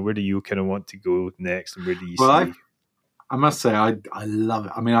ambitions? You know, where do you kind of want to go next, and where do you see? I must say, I love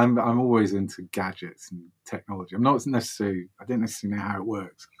it. I mean, I'm always into gadgets and technology. I don't necessarily know how it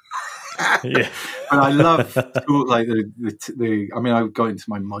works. Yeah, but I love tools like the. I mean, I've got into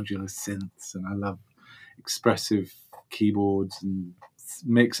my modular synths, and I love expressive keyboards and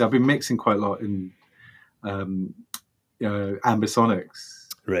mix. I've been mixing quite a lot in ambisonics,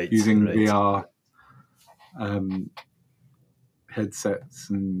 using VR headsets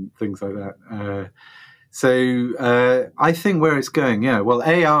and things like that. So I think where it's going, well,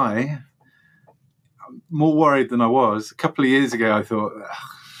 AI, I'm more worried than I was. A couple of years ago, I thought,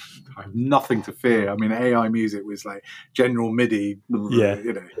 I have nothing to fear. I mean, AI music was like general MIDI,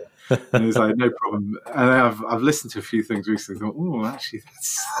 you know, and it was like, no problem. And I've listened to a few things recently and thought, oh, actually,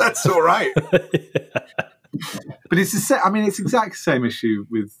 that's all right. But it's exactly the same issue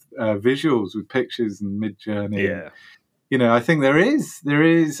with visuals, with pictures and Mid-Journey. Yeah. You know, I think there is.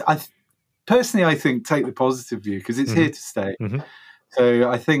 Personally, I think take the positive view because it's here to stay. Mm-hmm. So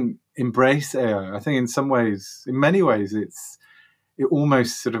I think embrace AI. I think in many ways, it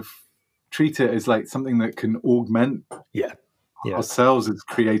almost sort of treat it as like something that can augment ourselves as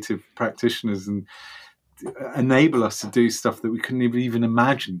creative practitioners and enable us to do stuff that we couldn't have even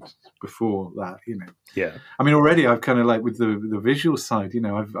imagined before that, you know. Yeah. I mean, already I've kind of like with the visual side, you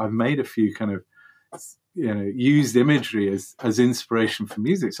know, I've made a few kind of, you know, used imagery as inspiration for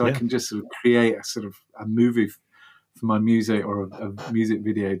music. So I can just sort of create a movie for my music or a music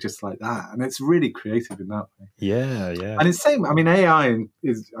video just like that. And it's really creative in that way. Yeah, yeah. And it's same, I mean, AI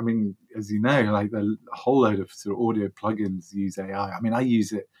is, I mean, as you know, like a whole load of sort of audio plugins use AI. I mean, I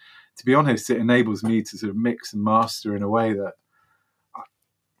use it, to be honest, it enables me to sort of mix and master in a way that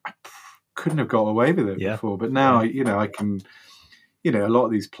I couldn't have got away with it before. But now, you know, I can a lot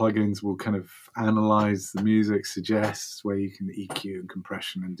of these plugins will kind of analyze the music, suggest where you can EQ and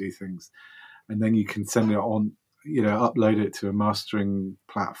compression and do things, and then you can send it on, upload it to a mastering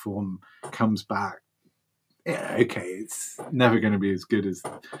platform, comes back. Yeah, okay, it's never going to be as good as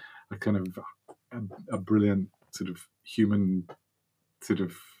a kind of a brilliant sort of human sort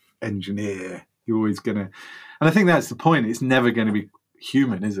of engineer. You're always going to, and I think that's the point. It's never going to be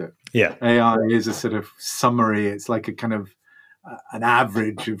human, is it? Yeah. AI is a sort of summary. It's like a kind of an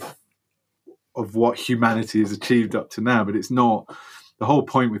average of what humanity has achieved up to now, but it's not. The whole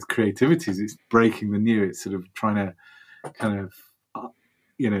point with creativity is it's breaking the new. It's sort of trying to kind of,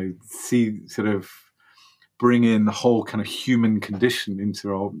 see sort of bring in the whole kind of human condition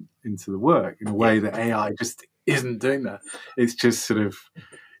into the work in a way that AI just isn't doing that. It's just sort of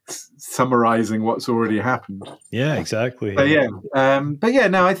summarizing what's already happened. Yeah, exactly. But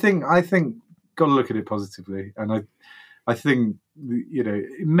no, I think got to look at it positively, and I think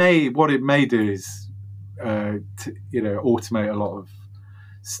what it may do is automate a lot of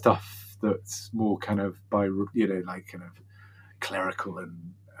stuff that's more kind of like kind of clerical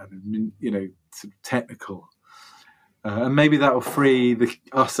and sort of technical, and maybe that will free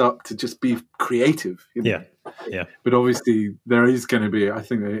us up to just be creative. Yeah. But obviously, there is going to be. I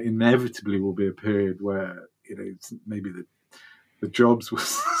think there inevitably will be a period where maybe the jobs will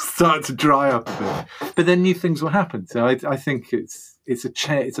start to dry up a bit, but then new things will happen. So I think it's a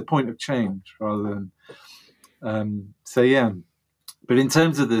point of change rather than. But in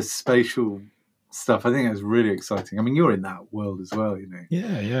terms of the spatial stuff, I think that's really exciting. I mean, you're in that world as well,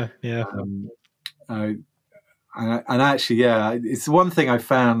 Yeah. And actually, it's one thing I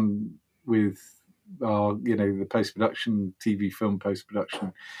found with the post-production, TV, film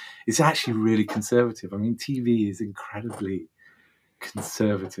post-production. It's actually really conservative. I mean, TV is incredibly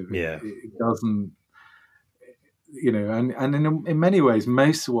conservative. Yeah. It doesn't, and in many ways,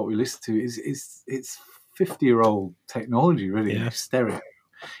 most of what we listen to it's 50-year-old technology, really. Yeah. Stereo.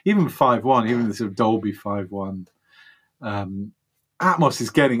 Even 5.1, even the sort of Dolby 5.1,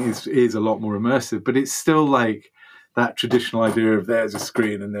 Atmos is a lot more immersive, but it's still like that traditional idea of there's a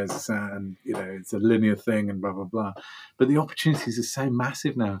screen and there's a sound, it's a linear thing and blah blah blah. But the opportunities are so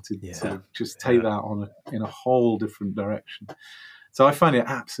massive now to sort of just take that in a whole different direction. So I find it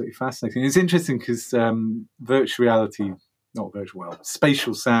absolutely fascinating. It's interesting because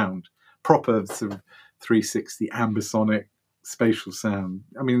spatial sound, proper sort of 360 ambisonic spatial sound.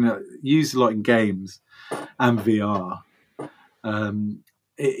 I mean, used a lot in games and VR.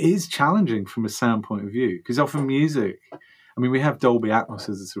 It is challenging from a sound point of view because often music, I mean, we have Dolby Atmos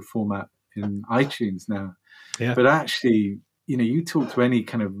as a sort of format in iTunes now, but actually, you talk to any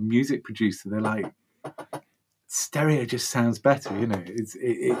kind of music producer, they're like, stereo just sounds better. It's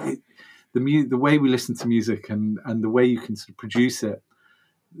the way we listen to music and the way you can sort of produce it.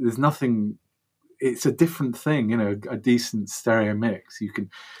 There's nothing. It's a different thing, a decent stereo mix. You can,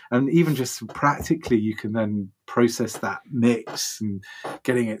 and even just practically, you can then process that mix and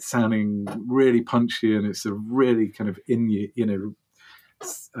getting it sounding really punchy and it's a really kind of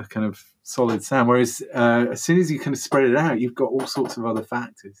a kind of solid sound. Whereas as soon as you kind of spread it out, you've got all sorts of other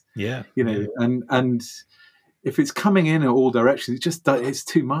factors. And if it's coming in all directions, it's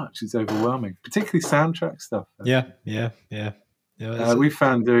too much. It's overwhelming, particularly soundtrack stuff. We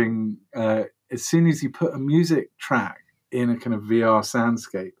found doing. As soon as you put a music track in a kind of VR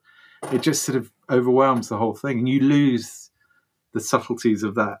soundscape, it just sort of overwhelms the whole thing and you lose the subtleties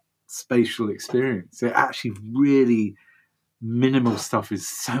of that spatial experience. So actually really minimal stuff is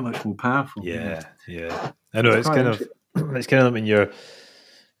so much more powerful. Yeah. I know it's kind of like when you're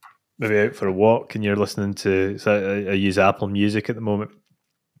maybe out for a walk and you're listening to, so I use Apple Music at the moment,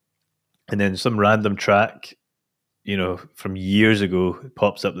 and then some random track, from years ago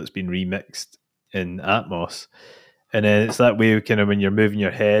pops up that's been remixed in Atmos, and then it's that way kind of when you're moving your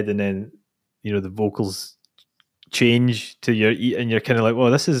head and then the vocals change to and you're kind of like,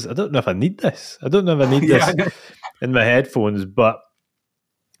 well, I don't know if I need this this in my headphones. But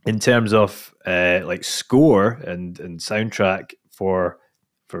in terms of like score and soundtrack for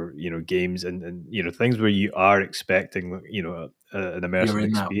games and things where you are expecting an immersive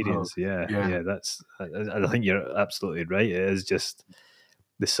experience, that's, I think you're absolutely right. It is just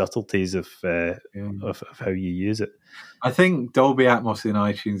the subtleties of how you use it. I think Dolby Atmos in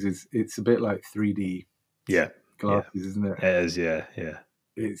iTunes it's a bit like 3D glasses, isn't it? It is, yeah.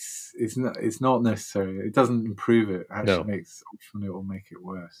 It's not necessary. It doesn't improve it. It actually often it will make it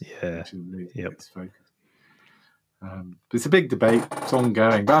worse. It's focused. It's a big debate. It's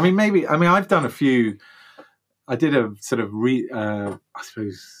ongoing. But I've done a few. I did a sort of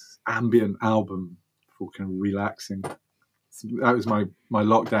ambient album for kind of relaxing That was my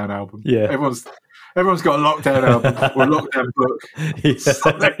lockdown album. Yeah. Everyone's got a lockdown album or a lockdown book.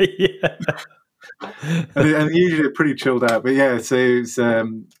 Yeah. and usually pretty chilled out. But yeah, so it's,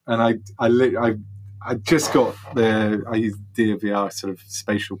 and I just got I used DVR sort of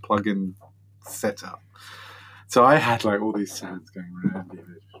spatial plugin setup. So I had like all these sounds going around your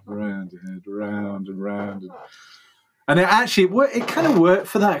head, around your head, round and round. And it actually, it kind of worked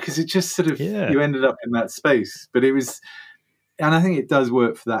for that because it just sort of, you ended up in that space. But it was, and I think it does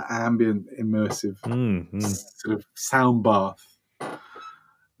work for that ambient, immersive sort of sound bath,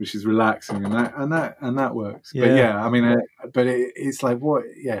 which is relaxing, and that works. Yeah. But yeah, I mean, but it's like what?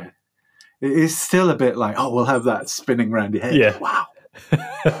 Yeah, it is still a bit like, oh, we'll have that spinning around your head. Yeah. Wow.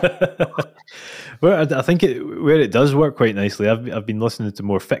 Well, I think where it does work quite nicely. I've been listening to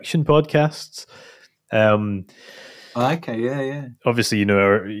more fiction podcasts. Okay, yeah. Obviously,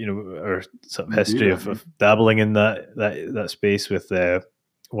 our sort of history of dabbling in that space with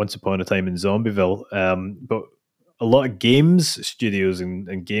Once Upon a Time in Zombieville. But a lot of games studios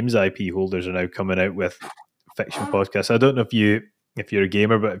and games IP holders are now coming out with fiction podcasts. I don't know if you're a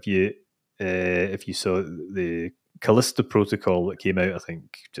gamer, but if you saw the Callisto Protocol that came out, I think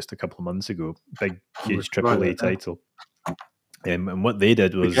just a couple of months ago, big huge AAA title. And what they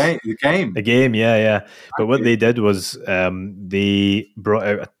did was the game, yeah. But what they did was they brought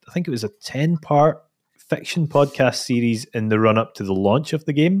out, I think it was a 10-part fiction podcast series in the run up to the launch of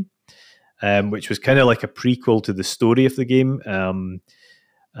the game, which was kind of like a prequel to the story of the game.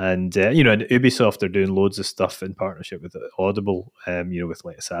 And Ubisoft are doing loads of stuff in partnership with Audible, with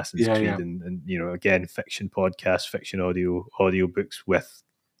like Assassin's Creed and again, fiction podcasts, fiction audio books with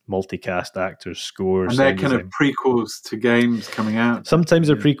multicast actors, scores, and they're kind of prequels to games coming out. Sometimes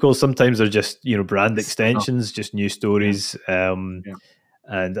they're prequels, sometimes they're just brand extensions, just new stories. And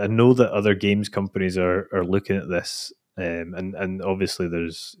I know that other games companies are looking at this, and obviously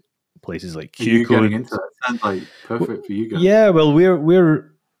there's places like Q Code. Getting into that sounds like perfect for you guys. Yeah, well, we're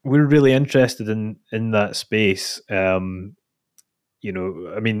really interested in that space. I mean,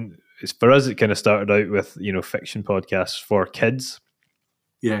 for us, it kind of started out with fiction podcasts for kids.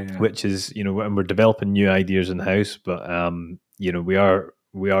 Yeah. Which is, and we're developing new ideas in house, but we are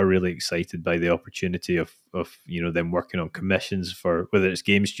really excited by the opportunity of them working on commissions for whether it's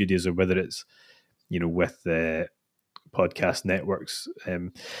game studios or whether it's with podcast networks.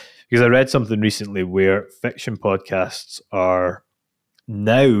 Because I read something recently where fiction podcasts are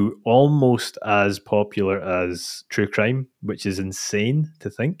now almost as popular as true crime, which is insane to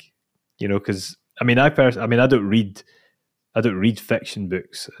think. Because I don't read fiction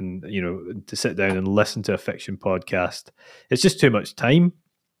books, and to sit down and listen to a fiction podcast, it's just too much time.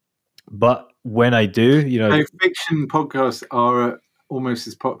 But when I do, fiction podcasts are almost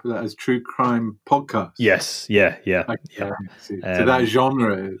as popular as true crime podcasts. Yes, yeah. So that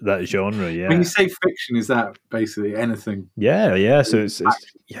genre, yeah. When you say fiction, is that basically anything? Yeah. So it's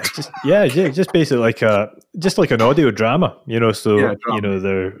just basically like an audio drama, So drama.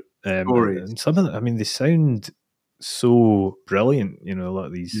 They're and some of them, they sound so brilliant, a lot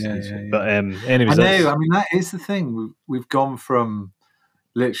of these. But anyways, that is the thing. We've gone from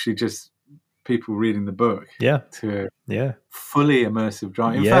literally just people reading the book, to fully immersive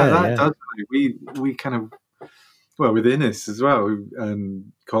drama. In fact, that does. We kind of with Innes as well,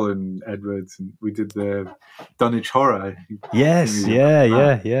 and Colin Edwards, and we did the Dunwich Horror. Yes,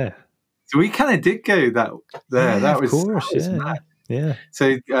 yeah. So we kind of did go that there. That was, of course, yeah.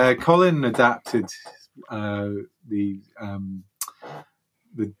 So Colin adapted the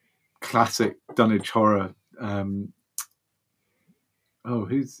classic Dunwich Horror.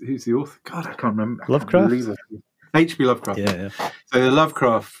 Who's the author? God, I can't remember. Lovecraft. H.P. Lovecraft. Yeah. So the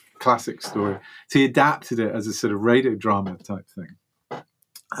Lovecraft classic story. So he adapted it as a sort of radio drama type thing.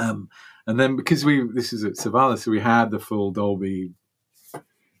 And then because this is at Savala, so we had the full Dolby.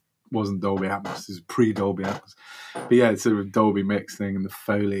 Wasn't Dolby Atmos, it was pre-Dolby Atmos. But yeah, it's sort of Dolby mix thing and the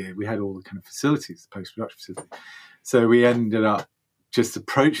Foley. We had all the kind of facilities, the post-production facility. So we ended up just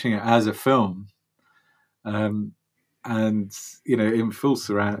approaching it as a film. And, in full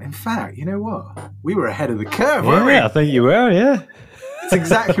surround. In fact, you know what? We were ahead of the curve, weren't we? I think you were, yeah. It's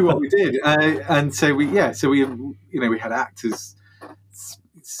exactly what we did. And so we had actors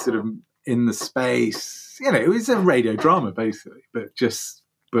sort of in the space. It was a radio drama, basically, but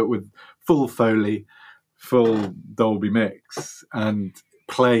with full Foley, full Dolby mix, and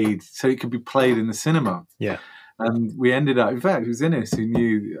played, so it could be played in the cinema. Yeah. And we ended up, in fact, it was Innes who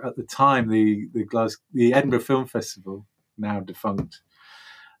knew at the time the Edinburgh Film Festival, now defunct.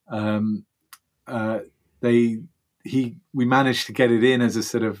 We managed to get it in as a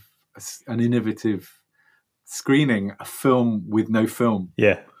sort of an innovative screening a film with no film.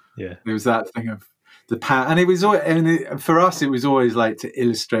 Yeah. There was that thing of the power, and it was always, for us, it was always like to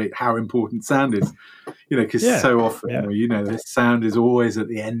illustrate how important sound is, because so often, the sound is always at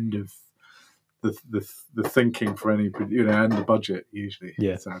the end of the thinking for any, and the budget usually,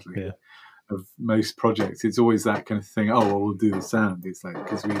 sadly, of most projects. It's always that kind of thing. Oh, well, we'll do the sound. It's like,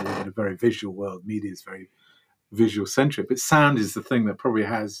 because we live in a very visual world, media is very visual centric, but sound is the thing that probably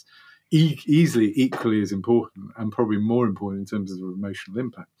has easily equally as important and probably more important in terms of emotional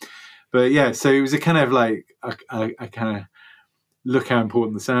impact. But yeah, so it was a kind of like a kind of look how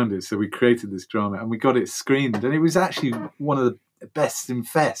important the sound is. So we created this drama and we got it screened, and it was actually one of the best in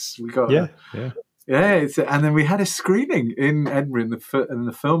Fest. We got and then we had a screening in Edinburgh in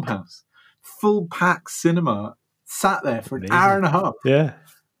the Film House, full packed cinema, sat there for an hour and a half. Yeah,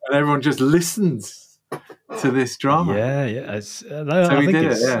 and everyone just listened to this drama. I think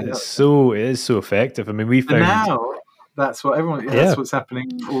it's so effective. I mean, we found, and now that's what everyone. That's what's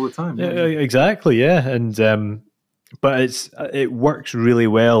happening all the time. Yeah, exactly. Yeah, and but it works really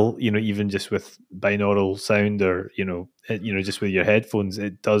well. Even just with binaural sound, or just with your headphones,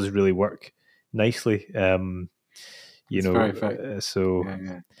 it does really work nicely. It's very effective. So,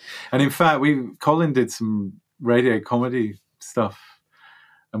 and in fact, Colin did some radio comedy stuff,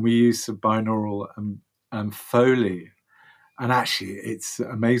 and we used some binaural and Foley. And actually, it's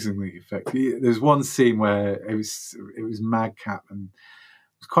amazingly effective. There's one scene where it was madcap, and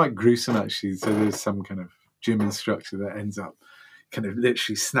it was quite gruesome, actually. So there's some kind of gym instructor that ends up kind of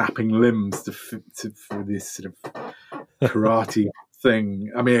literally snapping limbs for this sort of karate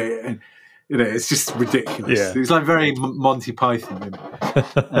thing. I mean, it's just ridiculous. Yeah. It's like very Monty Python,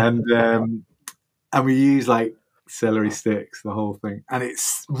 and we use like celery sticks, the whole thing, and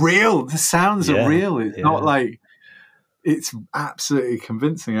it's real. The sounds are real. It's not like. It's absolutely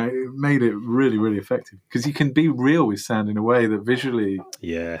convincing. It made it really, really effective, because you can be real with sound in a way that visually,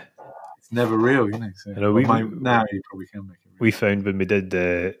 it's never real. So now you probably can make it real. We found when we did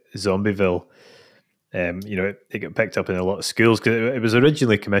Zombieville, it got picked up in a lot of schools, because it was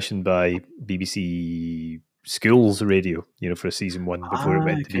originally commissioned by BBC Schools Radio, for a season 1 before it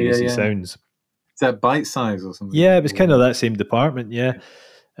went to BBC Sounds. Is that Bite Size or something? Yeah, it was kind of that same department. Yeah.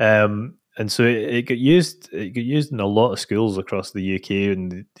 And so it got used in a lot of schools across the UK,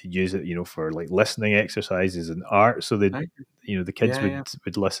 and they'd use it, for like listening exercises and art. So the kids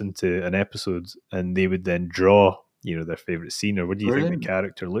would listen to an episode, and they would then draw, their favorite scene, or what do you think the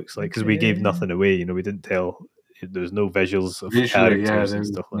character looks like? Because we gave nothing away, we didn't tell. There was no visuals of characters and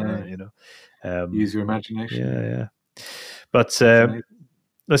stuff like that. Use your imagination. Yeah. But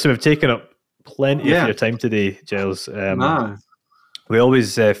listen, we've taken up plenty of your time today, Giles. We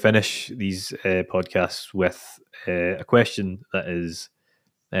always finish these podcasts with a question that is,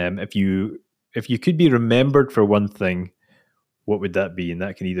 if you could be remembered for one thing, what would that be? And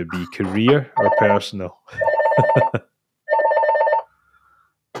that can either be career or personal.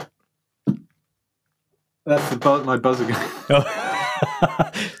 That's my buzzer going.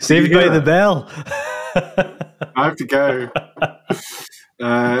 Saved by the bell. I have to go.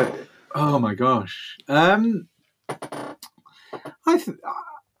 Oh my gosh.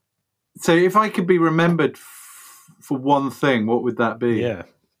 So if I could be remembered for one thing, what would that be? Yeah,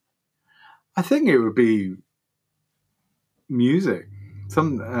 I think it would be music.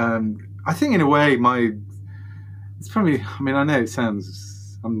 I think in a way, it's probably. I mean, I know it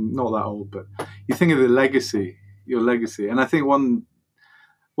sounds. I'm not that old, but you think of your legacy, and I think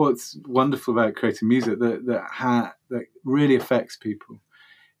what's wonderful about creating music that really affects people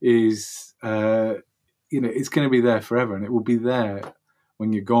is. It's going to be there forever, and it will be there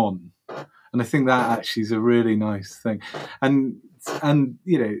when you're gone. And I think that actually is a really nice thing. And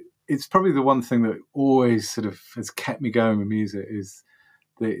it's probably the one thing that always sort of has kept me going with music is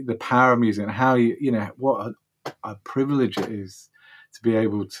the power of music, and how what a privilege it is to be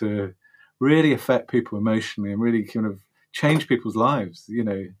able to really affect people emotionally and really kind of change people's lives.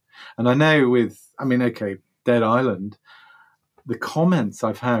 And I know Dead Island, the comments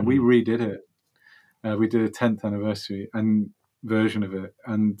I've had, we redid it. We did a 10th anniversary and version of it,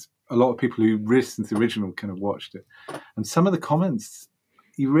 and a lot of people who listened to the original kind of watched it. And some of the comments,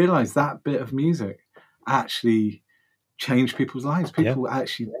 you realise that bit of music actually changed people's lives. People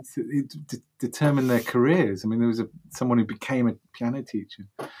actually determined their careers. I mean, there was someone who became a piano teacher.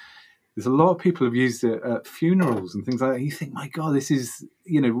 There's a lot of people who've used it at funerals and things like that. You think, my God, this is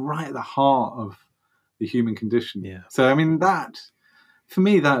right at the heart of the human condition. Yeah. So I mean, for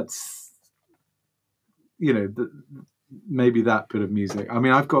me, that's. Maybe that bit of music. I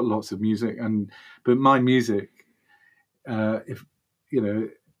mean, I've got lots of music, but my music, if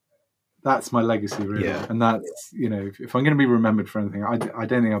that's my legacy, really. Yeah. And that's, you know, if I'm going to be remembered for anything, I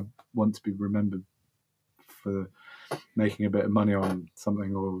don't think I want to be remembered for making a bit of money on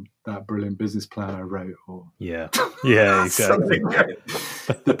something, or that brilliant business plan I wrote, or exactly.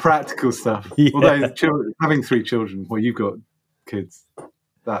 The practical stuff. Yeah. Although having 3 children, well, you've got kids,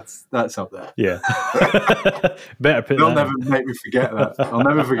 that's up there. Yeah. Better put They'll never make me forget that. I'll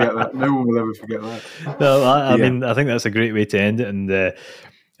never forget that. No one will ever forget that. No, I mean, I think that's a great way to end it. And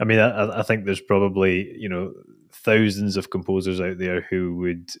I mean, I think there's probably, you know, thousands of composers out there who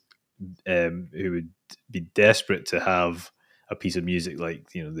would be desperate to have a piece of music like,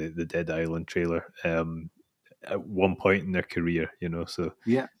 you know, the Dead Island trailer at one point in their career, you know. So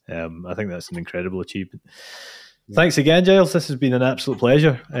yeah, I think that's an incredible achievement. Yeah. Thanks again, Giles. This has been an absolute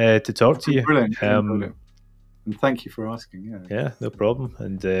pleasure to talk to you. Brilliant. And thank you for asking. Yeah, no problem.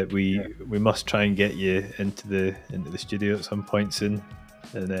 And we must try and get you into the studio at some point soon,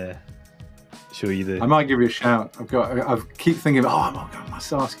 and show you I might give you a shout. I keep thinking, I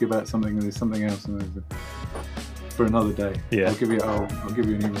must ask you about something, and there's something else, and for another day. Yeah, I'll give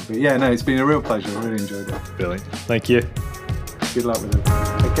you an email. But yeah, no, it's been a real pleasure. I really enjoyed it. Brilliant. Thank you. Good luck with it.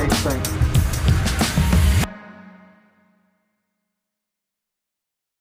 Okay, thanks.